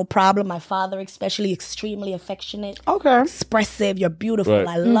had no problem. My father, especially, extremely affectionate. Okay. Expressive, you're beautiful, Right.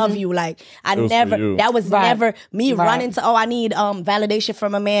 I love you. Like, was for you. that was Right. never me Right. running to, I need validation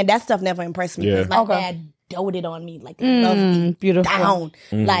from a man. That stuff never impressed me. Yeah. Because my Okay. dad doted on me, like, loved me beautiful. down.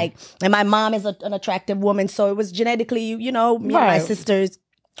 Like, and my mom is an attractive woman, so it was genetically, me and my Right. sisters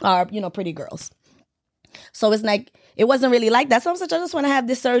are, pretty girls. So it's like, it wasn't really like that. So I was like, I just want to have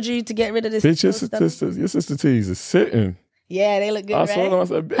this surgery to get rid of this. Bitch, your stuff. sister titties is sitting. Yeah, they look good, I right? saw them. I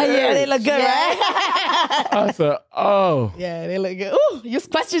said, bitch. Yeah, they look good, right? I said, oh. Yeah, they look good. Ooh, you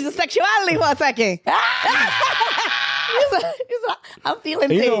questioned your sexuality for a second. I'm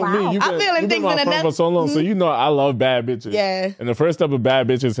feeling You things. know me, I'm feeling you've been things my in the friend for neck. so long, so you know I love bad bitches. Yeah. And the first step of bad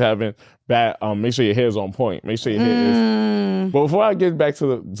bitches having bad, make sure your hair's on point. Make sure your hair is. But before I get back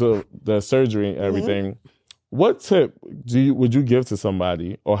to the surgery and everything, what tip would you give to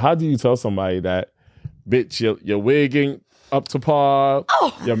somebody, or how do you tell somebody that, bitch, your wig ain't up to par,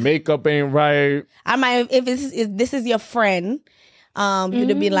 your makeup ain't right? I might, if this is your friend,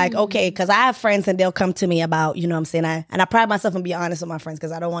 You'd be like, okay, because I have friends and they'll come to me about, you know what I'm saying? I pride myself in being honest with my friends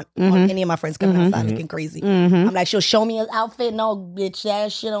because I don't want any of my friends coming outside looking crazy. I'm like, she'll show me an outfit. No, bitch,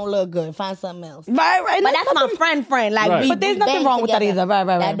 that shit don't look good. Find something else. Right. But that's my friend. Like, Right. we, But there's we nothing bang wrong with that together. either.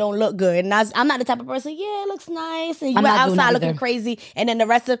 Right. That don't look good. And I'm not the type of person, yeah, it looks nice. And you I'm were not doing outside that looking either. crazy. And then the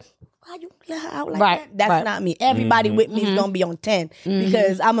rest of, why you let her out like Right, that? That's right. not me. Everybody with me is going to be on 10.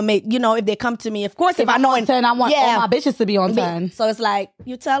 Because I'm going to make, if they come to me, of course, if I know. on 10, I want all my bitches to be on 10. So it's like,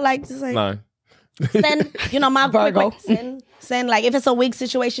 you tell like, just like, 9. send, my Virgo. send like, if it's a wig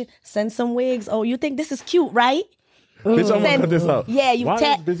situation, send some wigs. Oh, you think this is cute, right? Bitch, I'm gonna Send- cut this out. yeah, you Why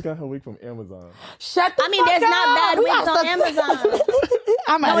ta- this bitch got her wig from Amazon? Shut the I mean, fuck there's not up. bad We wigs have on to- Amazon.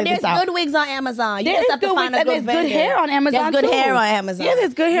 I'm No, out of there's this out. good wigs on Amazon. You There just is have to good find wigs a good and there's vendor. good hair on Amazon, There's good too. hair on Amazon. Yeah,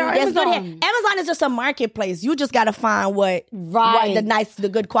 there's good hair on There's good hair. Amazon. Amazon is just a marketplace. You just gotta find what Right. the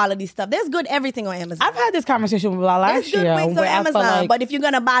good quality stuff. There's good everything on Amazon. I've had this conversation with Bilal There's last good year. wigs on where I felt Amazon, like- but if you're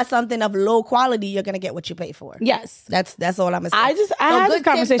gonna buy something of low quality, you're gonna get what you pay for. yes. That's all I'm gonna say. I had good this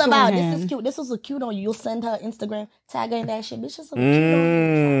conversation tips about with this him. is cute. This was a cute on you. You'll send her Instagram, tag her in that shit. Bitch, this is cute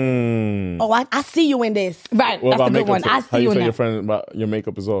on you. Oh, I see you in this. Right. What That's a about good one. makeup I tips? How see you you in tell your that. friend about your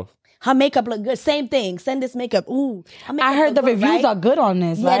makeup is off? Her makeup look good. Same thing. Send this makeup. Ooh, her makeup I heard look the good, reviews right? are good on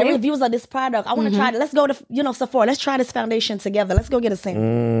this, Yeah, right? the reviews of this product. I want to try it. Let's go to Sephora. Let's try this foundation together. Let's go get a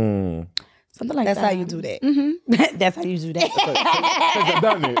sample. Something like That's that. how you do that. That's how you do that. Because I've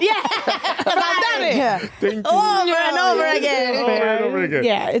done it. I've done it Yeah. Thank you. over and over again. Over and over again.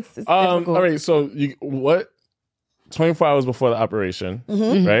 Yeah, it's All difficult. right, so 24 hours before the operation,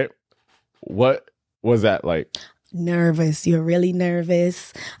 right? What was that like? Nervous. You're really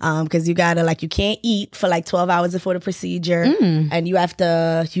nervous because you gotta you can't eat for 12 hours before the procedure, and you have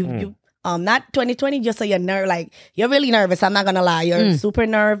to you not 2020 just so you're you're really nervous. I'm not gonna lie, you're super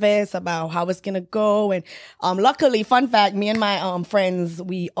nervous about how it's gonna go. And luckily, fun fact, me and my friends,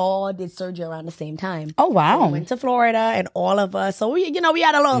 we all did surgery around the same time. Oh, wow. We went to Florida and all of us, so we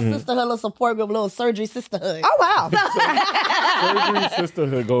had a little sisterhood, little support group, little surgery sisterhood. Oh, wow. Surgery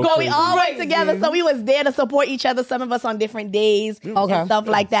sisterhood goes So we crazy. all went together. So we was there to support each other. Some of us on different days Okay. and stuff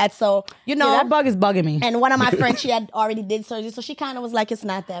like that. So Yeah, that bug is bugging me. and one of my friends, she had already did surgery, so she kind of was like, "It's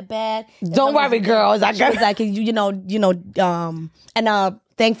not that bad." Don't worry, girls. I She got was like,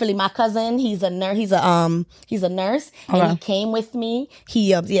 thankfully, my cousin, he's a nurse. He's a nurse, and Okay. he came with me.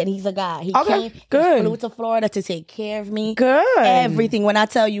 And he's a guy. He Okay, came, good. He flew to Florida to take care of me. Good. Everything. When I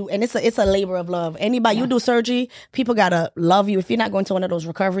tell you, and it's a labor of love. Anybody you do surgery, people gotta love you. If you're not going to one of those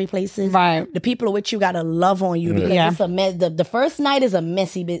recovery places, Right. The people with you gotta love on you because Yeah. it's a mess. The first night is a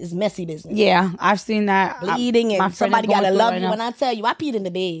messy business. Yeah, I've seen that. Bleeding My and friend somebody is going gotta through love right you. now. When I tell you, I peed in the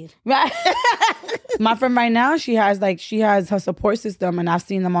bed. Right. My friend right now, she has her support system, and I've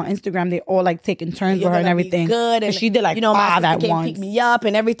seen them on Instagram. They all taking turns You're with her and gonna be everything. good, and she did my 5 sister at came once. pick me up,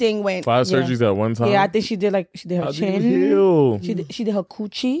 and everything went. 5 surgeries at one time? Yeah, I think she did her How do you chin. heal? She did her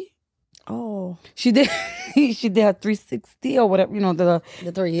coochie. Oh, She did she did her 360 or whatever, the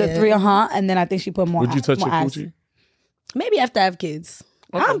the three. the 3 and then I think she put more. Would you touch more your ass. coochie? Maybe after I have kids.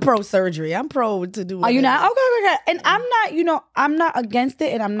 I'm pro surgery. I'm pro to do. Are you whatever. not? Okay. And I'm not, I'm not against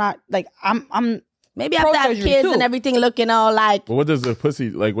it, and I'm not I'm Maybe after I have pro-surgery, kids too. and everything looking all But what does the pussy,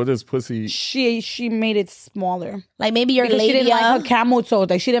 what does pussy... she made it smaller. maybe your Because she labia. didn't like her camel toe.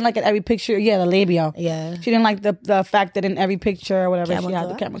 She didn't like it every picture. Yeah, the labia. Yeah. She didn't like the fact that in every picture or whatever Camel she had toe.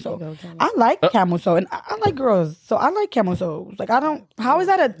 the camel toe. There you go, camel I like camel toe, and I like girls, so I like camel toes. I don't. How is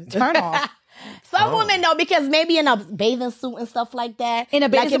that a turn off? Some women though, because maybe in a bathing suit and stuff like that. In a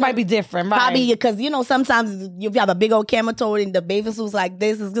bathing suit in might be different, right? Probably because sometimes if you have a big old camel toe in the bathing suits like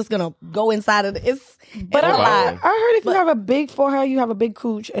this, it's just gonna go inside of the. But it's a I lot. heard if you have a big forehead, you have a big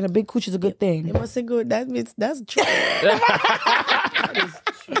cooch, and a big cooch is a good thing. It must be good. That's true. That is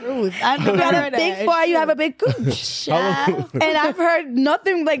truth. I never You got heard a big that. forehead, you have a big cooch. Child. And I've heard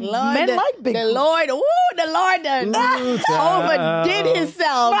nothing like Lord, men like big the cooch. Lord, the Lord done overdid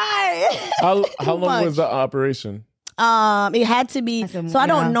himself. Right. How long much. was the operation? It had to be. That's So I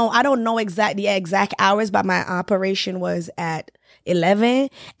don't yeah. know. I don't know the exact hours, but my operation was at 11,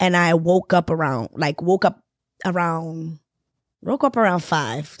 and I woke up around 5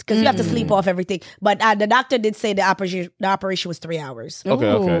 because you have to sleep off everything. But the doctor did say the operation was 3 hours.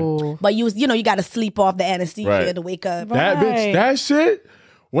 Okay. Ooh. But you got to sleep off the anesthesia Right. to wake up. That bitch, Right. that shit,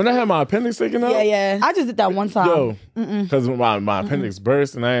 when I had my appendix taken out, Yeah. I just did that one time. yo, because my appendix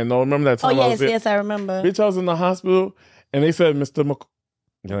burst and I didn't know. Remember that Oh time I was yes, I remember. Bitch, I was in the hospital and they said, Mr. Mc...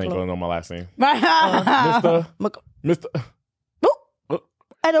 You ain't gonna know my last name. Mr. Mr.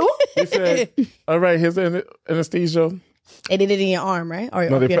 And They said, all right, here's the anesthesia. They did it in your arm, right? Or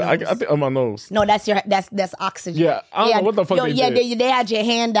No, up your I nose? think on my nose. No, that's oxygen. Yeah, I don't know what the fuck they did. They had your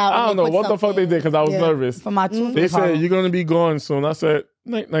hand out. I don't know what the fuck they did because I was nervous. For my tooth. They said you're gonna be gone soon. I said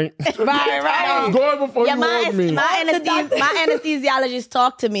night. right. I was going before you warned me. My anesthesiologist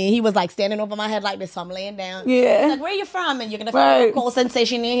talked to me. He was like standing over my head like this, so I'm laying down. Yeah. He's like, where you from? And you're gonna feel a cold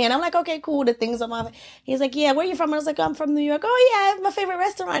sensation in your hand. I'm like, okay, cool. The things on my. He's like, yeah, where you from? I was like, I'm from New York. Oh yeah, my favorite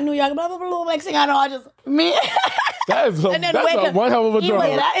restaurant in New York. Blah blah blah. Next thing I know, I just Me. That is And then wake up. one hell of a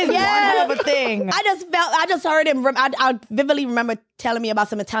drama. That is one hell of a thing. I just heard him. I vividly remember telling me about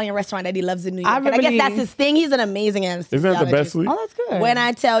some Italian restaurant that he loves in New York. And I guess vividly- that's his thing. He's an amazing anesthesiologist. Isn't that the best sleep? Oh, that's good. When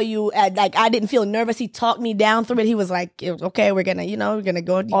I tell you, like, I didn't feel nervous. He talked me down through it. He was like, okay, we're gonna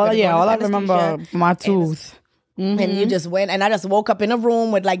go. all I remember for my tooth. And you just went, and I just woke up in a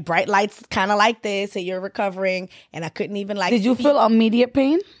room with like bright lights, kind of like this, and you're recovering, and I couldn't even like. Did you feel immediate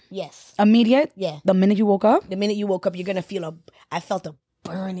pain? Yes. Immediate? Yeah. The minute you woke up? The minute you woke up, you're gonna feel I felt a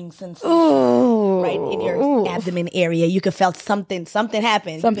burning sensation Ooh. right in your abdomen area. You could felt something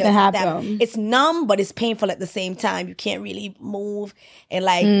happened. Something Feel happened. It's numb, but it's painful at the same time. You can't really move, and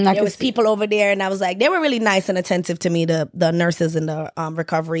like I there was can see. people over there, and I was like, they were really nice and attentive to me. The nurses in the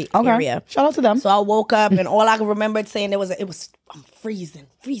recovery Okay. area. Shout out to them. So I woke up, and all I remembered saying I'm freezing.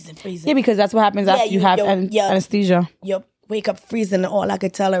 Yeah, because that's what happens after you have yeah. anesthesia. Yep. Wake up freezing, and all I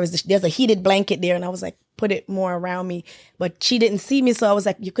could tell her is there's a heated blanket there, and I was like, put it more around me, but she didn't see me, so I was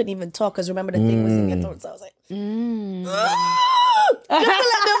like, you couldn't even talk because remember the thing was in your throat, so I was like, just to let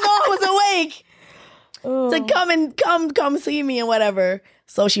them know I was awake, to come see me and whatever.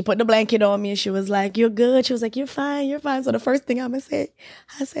 So she put the blanket on me, and she was like, you're good. She was like, you're fine. So the first thing I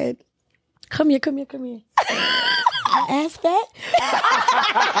said, come here. I asked that.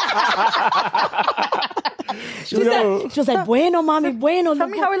 She was like, bueno, mommy, bueno. Tell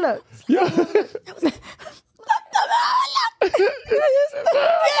me how it looks.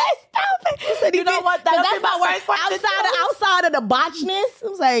 You know what? That's my worst part. Outside of the botchness, it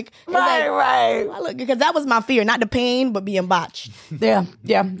was like, Right. Look, because that was my fear, not the pain, but being botched. Yeah.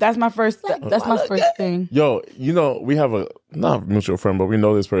 That's my first. That's my first thing. Yo, we have not a mutual friend, but we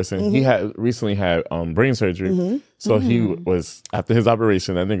know this person. He had recently had brain surgery. So he was, after his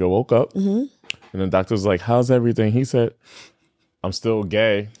operation, that nigga woke up. And the doctor was like, how's everything? He said, I'm still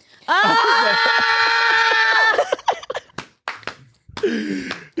gay.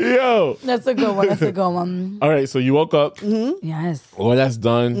 Yo. That's a good one. All right, so you woke up. Yes. Well, that's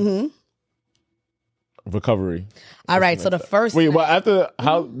done. Recovery. All right, so the first. Wait, well, after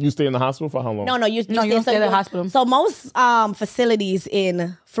how you stay in the hospital for how long? No, you don't stay in the hospital. So most facilities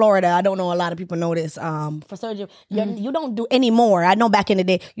in Florida, I don't know, a lot of people know this, for surgery, you don't do anymore. I know back in the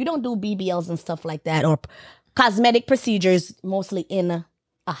day, you don't do BBLs and stuff like that, or cosmetic procedures, mostly in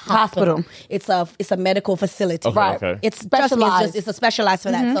a hospital. It's a medical facility. Okay, Right. okay. It's Specialized. It's a specialized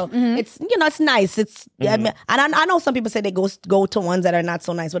for that. So it's it's nice. It's I mean, and I know some people say they go to ones that are not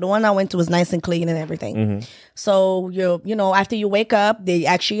so nice, but the one I went to was nice and clean and everything. So after you wake up, they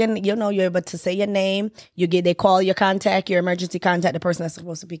actually you're able to say your name. They call your contact, your emergency contact, the person that's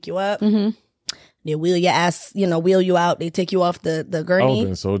supposed to pick you up. They wheel your ass, wheel you out. They take you off the gurney. Oh,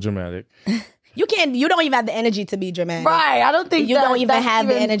 been so dramatic. You don't even have the energy to be dramatic. Right. I don't think You don't even have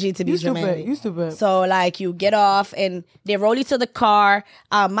the energy to be you dramatic. You stupid. So like you get off and they roll you to the car.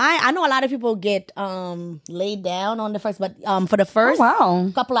 I know a lot of people get laid down on the first, but for the first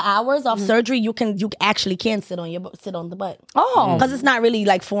couple of hours of surgery, you actually can sit on the butt. Oh. Because it's not really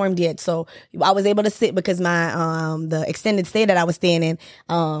like formed yet. So I was able to sit because my the extended stay that I was staying in,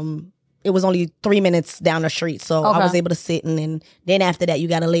 it was only 3 minutes down the street, so I was able to sit, and then after that, you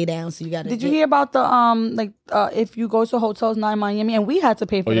got to lay down. So you got to. Did you hear about the if you go to hotels now in Miami, and we had to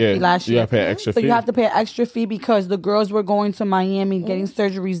pay for the fee last year. You have to pay an extra fee. So you have to pay an extra fee because the girls were going to Miami getting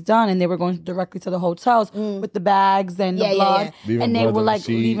surgeries done, and they were going directly to the hotels with the bags and the blood, Leaving and they blood were on like the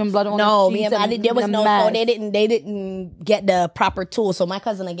sheets. leaving blood on No, the sheets. there was no. So they didn't get the proper tools. So my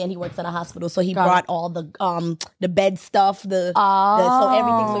cousin again, he works at a hospital, so he brought all the bed stuff, so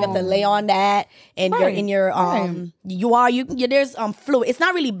everything. So you have to lay on that, and you're in your there's fluid. It's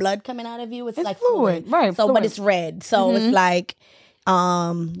not really blood coming out of you. It's like fluid, right? So, fluid. but it's red. So it's like.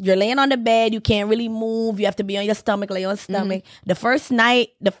 You're laying on the bed, you can't really move, you have to be on your stomach, lay on your stomach. The first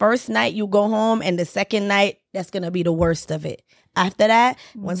night you go home, and the second night, that's gonna be the worst of it. After that,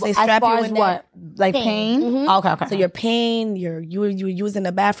 once they strap you in what? Like pain? Okay. So your pain, you're using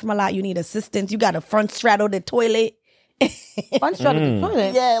the bathroom a lot, you need assistance, you gotta front straddle the toilet. Front straddle the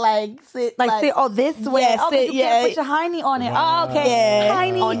toilet? Yeah, like sit sit this way. Yeah, sit, you can't put your hiney on it. Oh, okay. Yeah,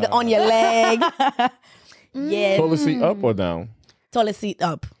 hiney. on your leg. Yeah. Toilet seat up or down? Toilet seat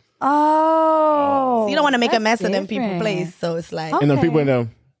up. Oh. So you don't want to make a that's mess of them people different. place. So it's like And the people in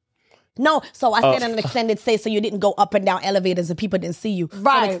them. no. So I said an extended stay, so you didn't go up and down elevators and people didn't see you.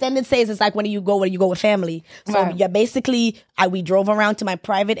 Right. So extended stays is like when you go with family. So Right. you're basically we drove around to my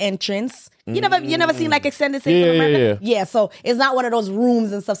private entrance. You never seen like extended stays in Yeah, America? yeah. Yeah. So it's not one of those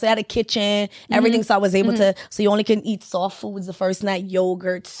rooms and stuff. So I had a kitchen, everything. So I was able to. So you only can eat soft foods the first night,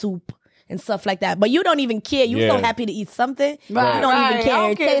 yogurt, soup. And stuff like that, but you don't even care. You're so Yeah. happy to eat something. Right, You don't right. even care. I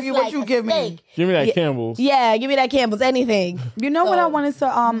don't It care tastes what like you a give me. steak. Give me that Campbell's. Yeah, give me that Campbell's. Anything. You know what I wanted to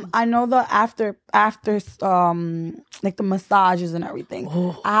I know the after like the massages and everything.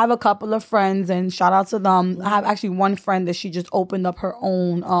 I have a couple of friends and shout out to them. I have actually one friend that she just opened up her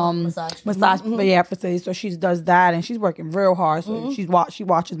own massage facility. So she does that and she's working real hard. So she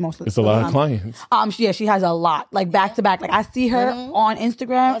watches most of the It's a lot of time. clients. She has a lot. Like back to back. Like I see her on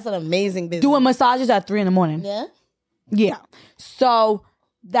Instagram That's an amazing business. doing massages at 3 a.m. yeah. Yeah. So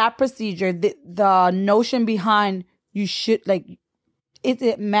that procedure, the notion behind you should like, is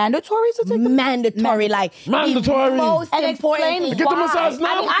it mandatory to take the Mandatory, like Mandatory. the most And important explain thing. Get the massage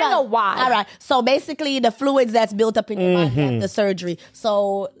now. I know why. All right. So basically, the fluids that's built up in your body after surgery.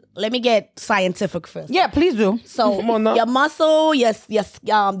 So let me get scientific first. Yeah, please do. So Come on now. your muscle,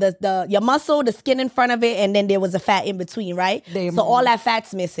 your muscle, the skin in front of it, and then there was a fat in between, right? Damn. So all that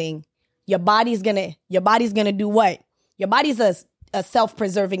fat's missing. Your body's gonna do what? Your body's a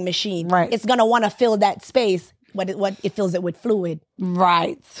self-preserving machine. Right. It's gonna want to fill that space. What it fills it with fluid.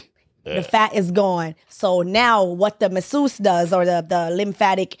 Right. The fat is gone. So now what the masseuse does, or the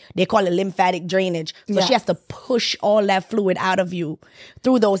lymphatic, they call it lymphatic drainage. So Yes. she has to push all that fluid out of you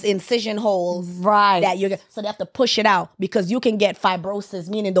through those incision holes. Right. So they have to push it out because you can get fibrosis,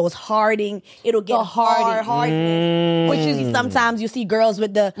 meaning those harding. It'll get hard. Which is sometimes you see girls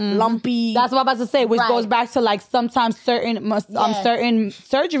with the lumpy. That's what I'm about to say, which Right. goes back to like sometimes certain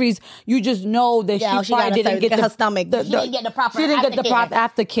surgeries, you just know that Yeah, she she got probably a didn't get her the stomach. She didn't get the proper She didn't get the aftercare. proper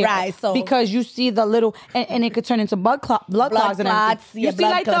aftercare. Right, so- because you see the little and it could turn into blood clots and everything. clots, You yeah, see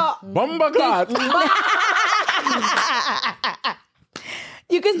blood like clots. Bumba clot.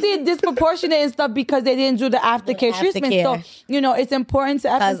 you can see it disproportionate and stuff because they didn't do the aftercare treatment. So, aftercare. it's important to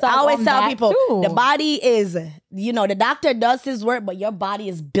emphasize Because I always on tell that people too. the body is, the doctor does his work, but your body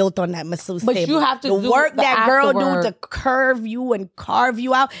is built on that masseuse But table. you have to the do work the that girl afterwork. do to curve you and carve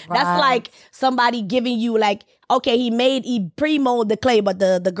you out. Right. That's like somebody giving you like, okay, he pre-mold the clay, but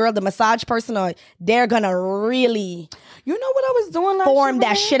the girl, the massage person, they're gonna really You know what I was doing last form year? that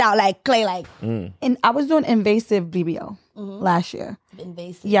Renee? shit out like clay, like And I was doing invasive BBL last year.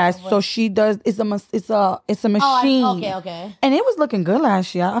 invasive. Yes, so she does. It's a machine. okay. And it was looking good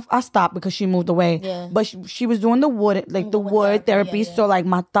last year. I stopped because she moved away. Yeah. But she was doing the wood, like the wood therapy. So like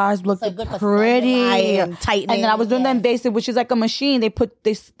my thighs looked good for pretty cellulite and tightening, And then I was doing the yeah. invasive, which is like a machine. They put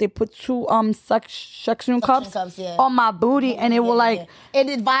two suction cups cups, yeah. on my booty, and it will like.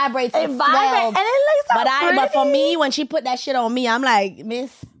 It vibrates. It and vibrates, swells. and it looks so But for pretty. me, when she put that shit on me, I'm like,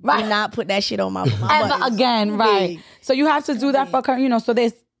 Miss, Right. do not put that shit on my Ever butt. It's again, too right? big. So you have to do that for her, So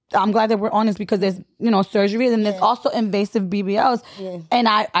there's. I'm glad that we're honest because there's surgeries and there's also invasive BBLs, and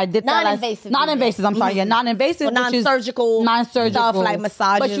I did that. Non-invasive Non-invasive. I'm sorry, yeah, non-invasive, So which is non-surgical non-surgical stuff like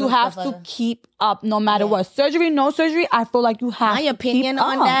massages But you and have stuff to like that. keep up no matter what. Surgery, no surgery. I feel like you have. My to opinion keep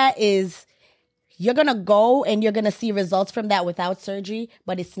on up. that is you're going to go and you're going to see results from that without surgery,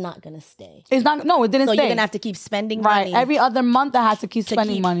 but it's not going to stay. It's not. No, it didn't So stay. you're going to have to keep spending right. money. Every other month, I had to keep to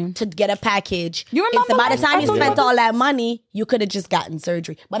spending keep- money. to get a package. You And remember so by the that? time I you told you spent about all that money, you could have just gotten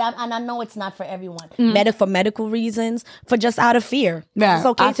surgery. But I know it's not for everyone. For medical reasons, for just out of fear. Yeah, It's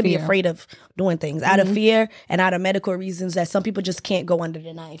okay out to be fear. afraid of doing things out of fear and out of medical reasons that some people just can't go under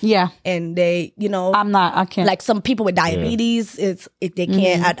the knife. Yeah. And they, I'm not. I can't. like some people with diabetes, if they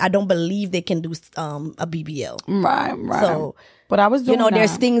can't, I don't believe they can do a BBL. right. So, but I was doing.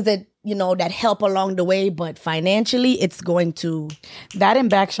 there's that. things that, that help along the way, but financially it's going to. that and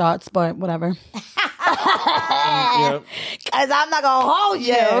back shots, but whatever. Yep. Cause I'm not gonna hold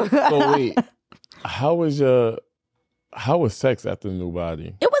you. So wait, how was sex after the new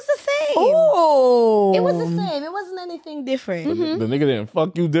body? It was the same. Ooh. It was the same. It wasn't anything different. The nigga didn't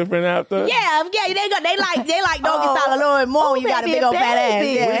fuck you different after? Yeah, they like doggy style a little bit more when you got a baby, big old fat ass.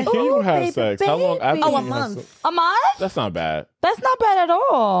 baby. Yeah. When can you Ooh, have baby, sex? How long after baby. Oh, you a have month. sex? A month? That's not bad. That's not bad at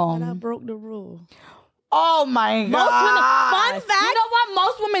all. I broke the rule. Oh my god! Most women. Fun fact. You know what?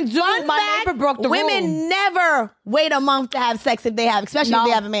 Most women do. Fun My fact, neighbor broke the women rule. never wait a month to have sex if they have, especially No. if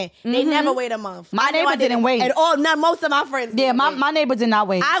they have a man. They never wait a month. My I know neighbor I didn't wait. And most of my friends. Yeah, didn't wait. my neighbor did not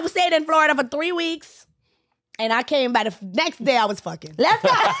wait. I stayed in Florida for 3 weeks. And I came back the next day. I was fucking. Let's go.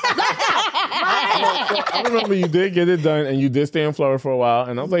 I remember you did get it done, and you did stay in Florida for a while.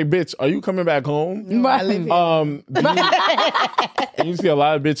 And I was like, "Bitch, are you coming back home?" Right. And you see a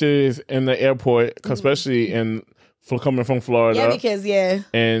lot of bitches in the airport, especially coming from Florida. Yeah, because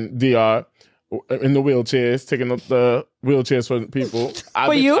and DR in the wheelchairs, taking up the wheelchairs for people.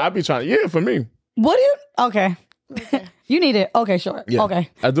 For you? I be trying. Yeah, for me. What do you? Okay. You need it. Okay, sure. Yeah, Okay.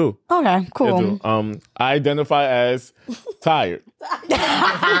 I do. Okay, I cool. do. I identify as tired.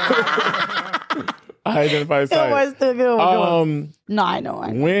 I identify as tired. Good one. No, I know.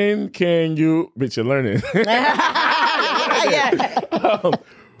 When can you? Bitch, you're learning.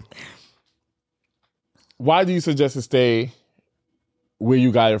 Why do you suggest to stay where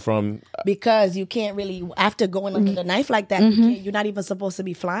you got it from? because you can't really, after going under the knife like that, you're not even supposed to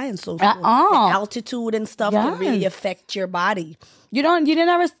be flying so soon. At all. The altitude and stuff can really Yes. affect your body. You didn't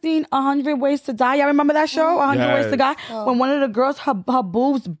ever seen 100 Ways to Die? Y'all remember that show, 100 Ways to Die? When one of the girls, her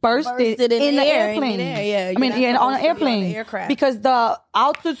boobs bursted Bursted in the air, airplane. in the air, yeah. I mean, You're not on an supposed to be on the airplane. aircraft. Because the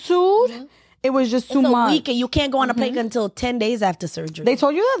altitude, it was just too It's a much. week and you can't go on a plane until 10 days after surgery. They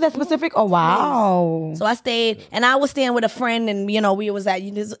told you that specific? Oh, wow. So I stayed, and I was staying with a friend, and we was at.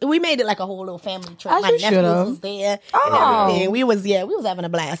 We made it like a whole little family trip. As My you nephews should've. was there, Oh. and everything. We was having a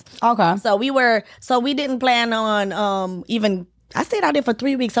blast. Okay. So we didn't plan on even. I stayed out there for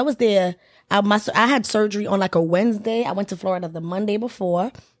 3 weeks. I was there. I had surgery on like a Wednesday. I went to Florida the Monday before,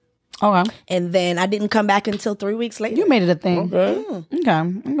 Okay. and then I didn't come back until 3 weeks later. You made it a thing. Okay.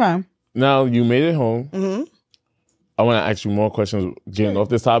 Okay. Now you made it home. I want to ask you more questions getting off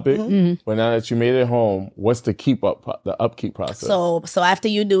this topic. But now that you made it home, what's the the upkeep process? So after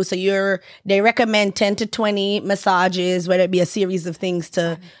you do, they recommend 10 to 20 massages, whether it be a series of things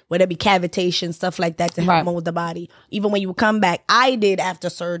whether it be cavitation, stuff like that to help Right. mold the body. Even when you come back, I did after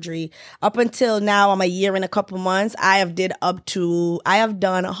surgery. Up until now, I'm a year and a couple months. I have done up to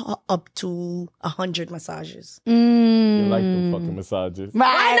 100 massages. You like the fucking massages.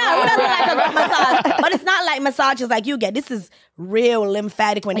 I know, who doesn't like a good massage? But it's not like massages like you get. This is real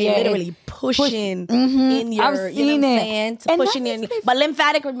lymphatic when they're literally pushing in your, I've you know seen what I'm it. saying? And Pushing that in. makes me- But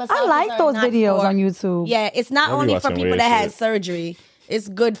lymphatic massages I like are those not videos for- on YouTube. Yeah, it's not I'll be only for watching people weird that had shit. surgery. It's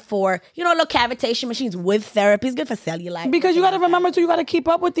good for, little cavitation machines with therapy. It's good for cellulite. Because you got to remember, too, you got to keep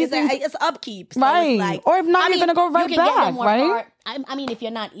up with these It's, things. it's upkeep. So Right. It's like, Or if not, you're gonna go right you can get them back, more right? I mean, if you're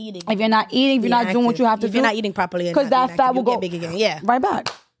not eating. If you're not eating, if you're not doing what you have to if do. you're not eating properly. and Because not that being fat active, will you'll go get big again. Yeah. right back.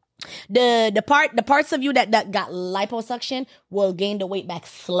 The parts of you that got liposuction will gain the weight back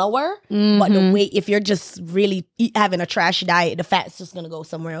slower, but the weight, if you're just really having a trash diet, the fat's just gonna go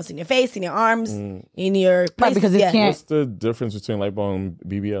somewhere else in your face, in your arms, in your places. because it can't- What's the difference between lipo and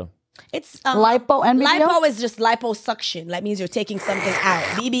BBL? It's Lipo and BBL? Lipo is just liposuction. That means you're taking something out.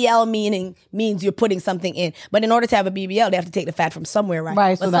 BBL means you're putting something in. But in order to have a BBL, they have to take the fat from somewhere, right?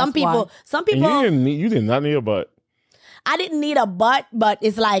 Right, But so some that's people, why. And you did not need a butt. I didn't need a butt, but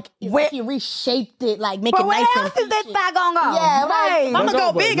it's like you reshaped it, like make it nice and peachy. fat gonna go? Yeah, right. I'ma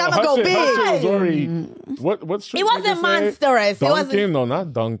go big, I'ma go Her big. shit was already, what's It wasn't monstrous. It wasn't. Dunkin'? No,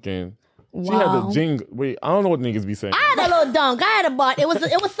 not Dunkin'. She had Wow. the jing. Wait, I don't know what niggas be saying. I had a little dunk. I had a butt. It was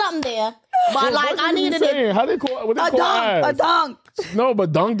something there, but like I needed it. How they call what they A call dunk. ass? A dunk. No,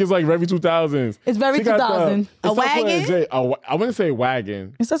 but dunk is like very 2000s. It's very She got 2000. A wagon? I wouldn't say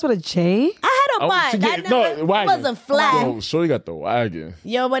wagon. It starts with a J? I had a butt. She That get- never, no, wagon. It wasn't flat. Yo, Shorty got the wagon.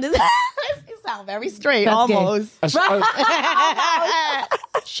 Yo, but it's, you sound very straight, That's gay. almost.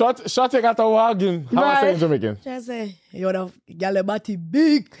 Shorty got the wagon. How I say Right. in Jamaican? Just say, yo, the gal body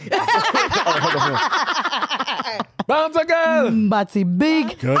big. Bounce a girl. Bati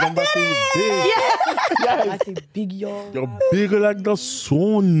big. Girl, them body big. Yes. Body big, yo. You're big like the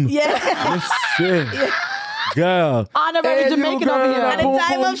sun. Yeah. Listen. Girl. Honorary Hey, you Jamaican girl, over here. that At the boom,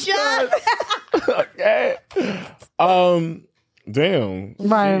 time boom, of shot. Okay. Damn.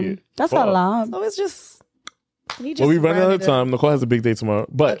 Right. Shit. That's Fuck. a lot. So it's just. Well, we running out of time. Nicole has a big day tomorrow.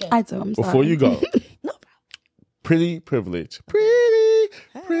 But I do. I'm sorry. before you go, pretty privilege. Pretty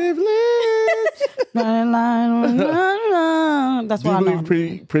privilege. That's Do what you I know.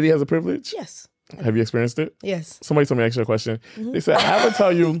 believe pretty has a privilege? Yes. Have you experienced it? Yes. Somebody told me to ask you a question. They said, have her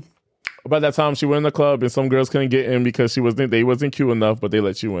tell you about that time she went in the club and some girls couldn't get in because they wasn't cute enough, but they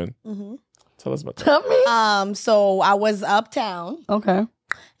let you in. Tell us about that. Tell me. So I was uptown. Okay.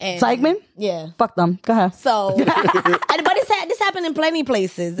 And Psychman? Yeah. Fuck them. Go ahead. So, but this happened in plenty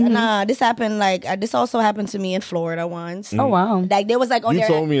places, and this happened this also happened to me in Florida once. Oh, wow. Like there was like on You there.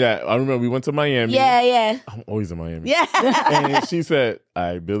 told me that. I remember we went to Miami. Yeah. I'm always in Miami. Yeah. And she said, all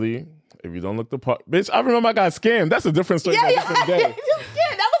right, Billy, if you don't look the part. Bitch, I remember I got scammed. That's a different story. Yeah. Different day.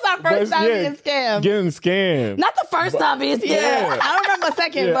 That was our first time being scammed. Getting scammed. Not the first time being scared. Yeah, I don't remember a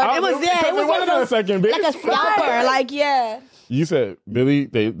second, but it was It one of wasn't a those second, bitch. like a scalper, like You said, Billy,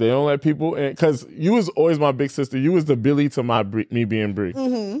 they don't let people in. Because you was always my big sister. You was the Billy to my me being Brie.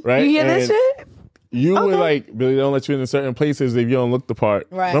 Right? You hear this shit? You were like, Billy, they don't let you in certain places if you don't look the part.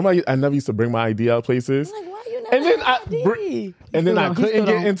 Right. Remember, I never used to bring my ID out places. like, why you never And then ID? and then I couldn't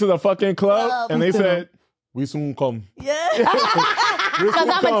get into the fucking club. And they still said, we soon come. Yeah. We Because soon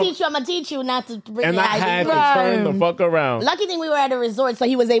I'm come. gonna teach you not to bring And your I ID. had to Right. turn the fuck around. Lucky thing we were at a resort, so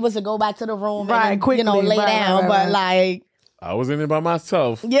he was able to go back to the room Right, and quickly. lay Right, down. right, But right. like, I was in it by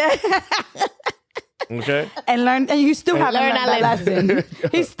myself. yeah. Okay? And you still haven't learn learned that that lesson.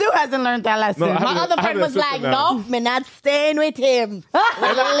 He still hasn't learned that lesson. No, I My haven't- other I friend haven't was like, assisted now. "No, me not staying with him. We're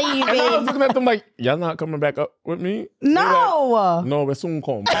And I was leaving." looking at them like, y'all not coming back up with me? No. No, we soon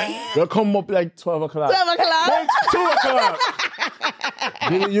come. We'll come up like 12 o'clock. 12 o'clock. Bitch, 2 o'clock.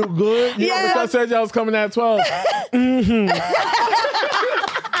 Billy, you good? Yeah. I said y'all was coming at 12.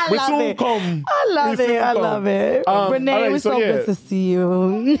 We love soon it. come. I love We soon it. I come. love it. Renee, all right, it was so so yeah. good to see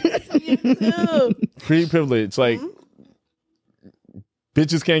you. Pre-privilege. Like,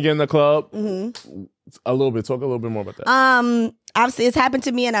 bitches can't get in the club. A little bit. Talk a little bit more about that. It's happened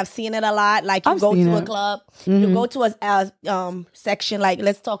to me, and I've seen it a lot. Like, you I've go seen to a it. club, you go to a section, like,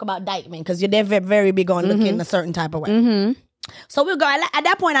 let's talk about Dykeman, because they're very, very big on looking a certain type of way. So we'll go. At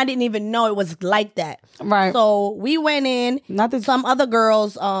that point, I didn't even know it was like that. Right. So we went in. Not that- Some other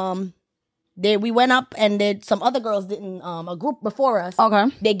girls, we went up, and some other girls didn't. A group before us. Okay.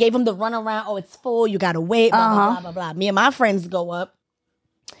 They gave them the runaround. Oh, it's full. You gotta wait. Blah blah blah blah blah. Me and my friends go up.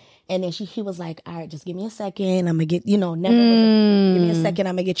 And then he was like, all right, just give me a second. I'm going to get, give me a second.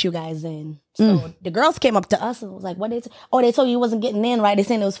 I'm going to get you guys in. So the girls came up to us and was like, what they told you wasn't getting in, right? They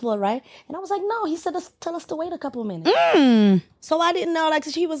saying it was full, right? And I was like, no, he said, tell us to wait a couple of minutes. So I didn't know, like,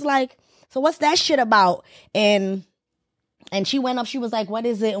 she was like, so what's that shit about? And she went up, she was like, what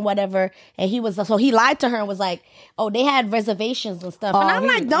is it and whatever. And he lied to her and was like, oh, they had reservations and stuff. And I'm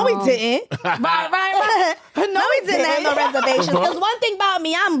like, no, we didn't. Right. No, we didn't have no reservations. Because one thing about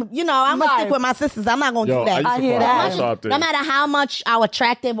me, I'm going to stick with my sisters. I'm not going to Yo, do that. I used to hear cry that. shop there. No matter how much how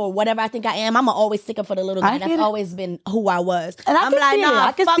attractive or whatever I think I am, I'm going to always stick up for the little guy. I That's get it. always been who I was. And I I'm can like, see it. nah,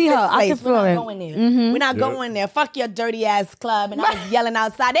 I can fuck see this her. I place. can feel We're it. not going there. We're not going there. Fuck your dirty ass club. And I was yelling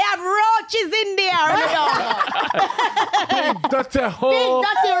outside. They have roaches in there. And they don't know. Dirty hole. Big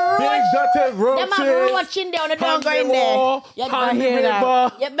dirty roach. Big dirty roaches. Them have roach in there. And they don't go in there. You Pan the hear that.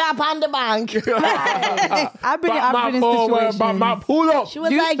 river. You're back on the bank. I've been in forward, situations. but my pull up. She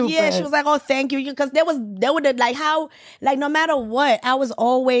was You like, yeah. stupid. She was like, oh, thank you. Because they would like how, like, no matter what, I was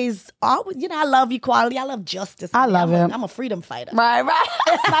always, I love equality. I love justice. I love it. I'm a freedom fighter. Right.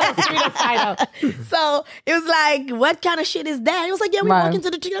 I'm a freedom fighter. So it was like, what kind of shit is that? He was like, yeah, we Right. walk into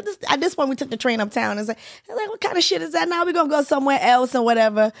the train. At this point, we took the train uptown. I was like, what kind of shit is that? Now we're going to go somewhere else and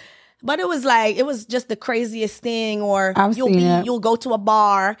whatever. But it was just the craziest thing. Or I've seen it. you'll go to a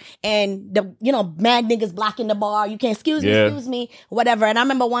bar and mad niggas blocking the bar. You can't excuse me, whatever. And I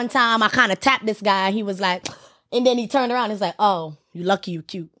remember one time I kind of tapped this guy. He was like, and then he turned around. He's like, oh, you lucky you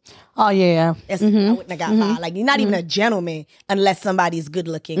cute. Oh, yeah. I wouldn't have got by. Like, you're not even a gentleman unless somebody's good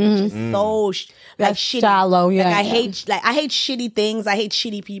looking. Which is so That's shitty. shallow, yeah. Like, I hate shitty things. I hate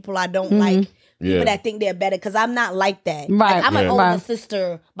shitty people. I don't like people that think they're better because I'm not like that. Right. Like, I'm an Yeah. older Right.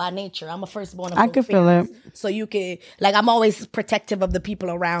 sister by nature. I'm a firstborn of I both can feel parents. it. So you can, like, I'm always protective of the people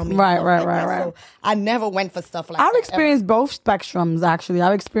around me. and Right, stuff right, like right, that. right. So I never went for stuff like I've that. experienced both spectrums, actually.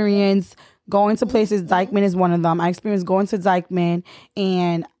 I've experienced going to places. Dykeman is one of them. I experienced going to Dykeman,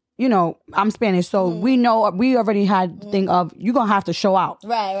 and I'm Spanish, so we already had the thing of you're gonna have to show out.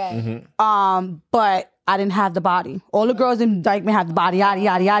 Right, right. But I didn't have the body. All the girls in Dykeman have the body, yada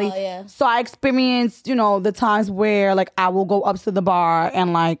yada yada. Oh, yeah. So I experienced, the times where like I will go up to the bar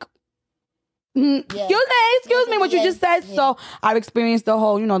and like. Excuse me, what you just said. Yeah. So I've experienced the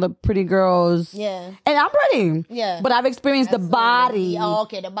whole, the pretty girls. Yeah. And I'm pretty. Yeah. But I've experienced the body. Oh,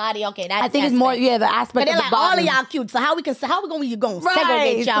 okay, the body. Okay, that's I think it's more, the But aspect they're of the like, all body. of y'all cute. So how we going to Right.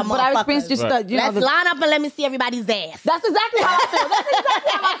 segregate y'all But I've experienced motherfuckers? just Right. the, Let's the, line up and let me see everybody's ass. That's exactly how I feel. That's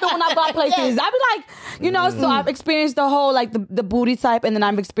exactly how I feel when I go places. I be like, so I've experienced the whole like the booty type, and then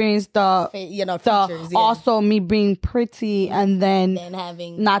I've experienced the Features, yeah. also me being pretty, and then And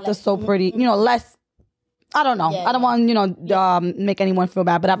having not the less- so pretty, less. I don't know. Yeah, I don't want make anyone feel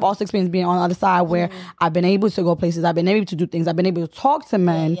bad, but I've also experienced being on the other side where I've been able to go places, I've been able to do things, I've been able to talk to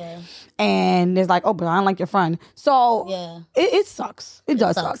men, and it's like, oh, but I don't like your friend. So it sucks. It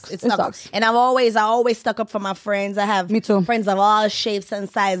does suck. It sucks. And I always stuck up for my friends. I have Me too. friends of all shapes and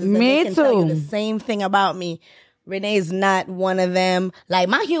sizes. And Me they can tell you too. the same thing about me. Renee's not one of them. Like,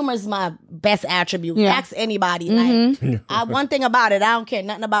 my humor is my best attribute. Yeah. Ask anybody. Like, one thing about it, I don't care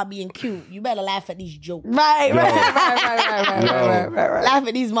nothing about being cute. You better laugh at these jokes. Right. Laugh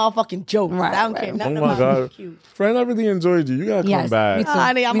at these motherfucking jokes. Right, I don't right. care Oh nothing my about being God. cute. Friend, I really enjoyed you. You gotta Yes, come back. me too.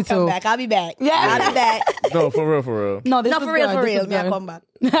 Honey, I'm Me gonna come too. back. I'll be back. Yeah. I'll be back. No, for real. No, this No, was for real, good. for This real. was Me, I'll good. come back.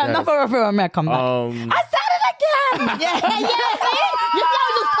 No, for real. I'm come back. I said it again. Yeah. See? You see how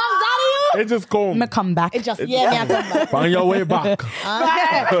it just comes out of you? It just comes. Me come back. It just, me, I'll come back. Find your way back.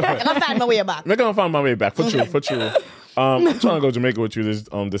 I'm gonna find my way back. We're gonna find my way back for true. I'm trying to go to Jamaica with you this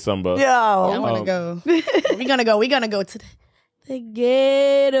December. I Yo. want to go. We're gonna go to the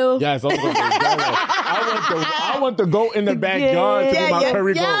ghetto. Yes, I want to go in the backyard to do my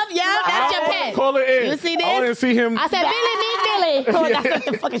curry goat. Yeah, that's your pet. Call it in. You see this? I want to see him. I said, Billy, meet Billy. Oh, that's what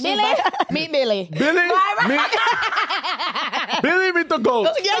the fuck is Billy? Meet Billy. Billy, Billy meet the goat.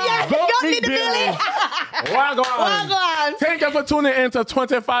 Yeah. Goat Go meet the Billy. Wagwan. Thank you for tuning in to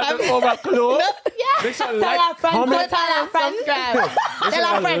 25 and Over Club. Make sure Tell our friends, comment, Tell our friend, subscribe. Tell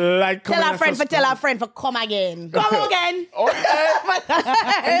our friend. like, Tell comment, our friend for subscribe. tell our friend for come again. Come again. Okay.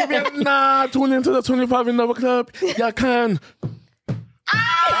 And if you're not tune into the 25 and Over Club, you can.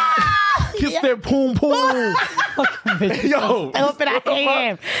 Kiss that poom poom. Yo. Open I hate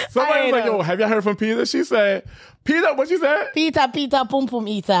him. Somebody was like, hate him. yo, have you heard from Peter? She said, Peter, what she said? Peter, pum pum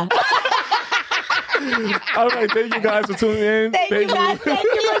eater. All right, thank you guys for tuning in. Thank you guys. Thank you,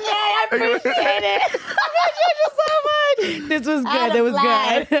 Renee. I appreciate it. I appreciate you so much. This was good. It was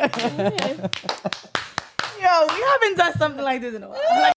good. Yo, we haven't done something like this in a while.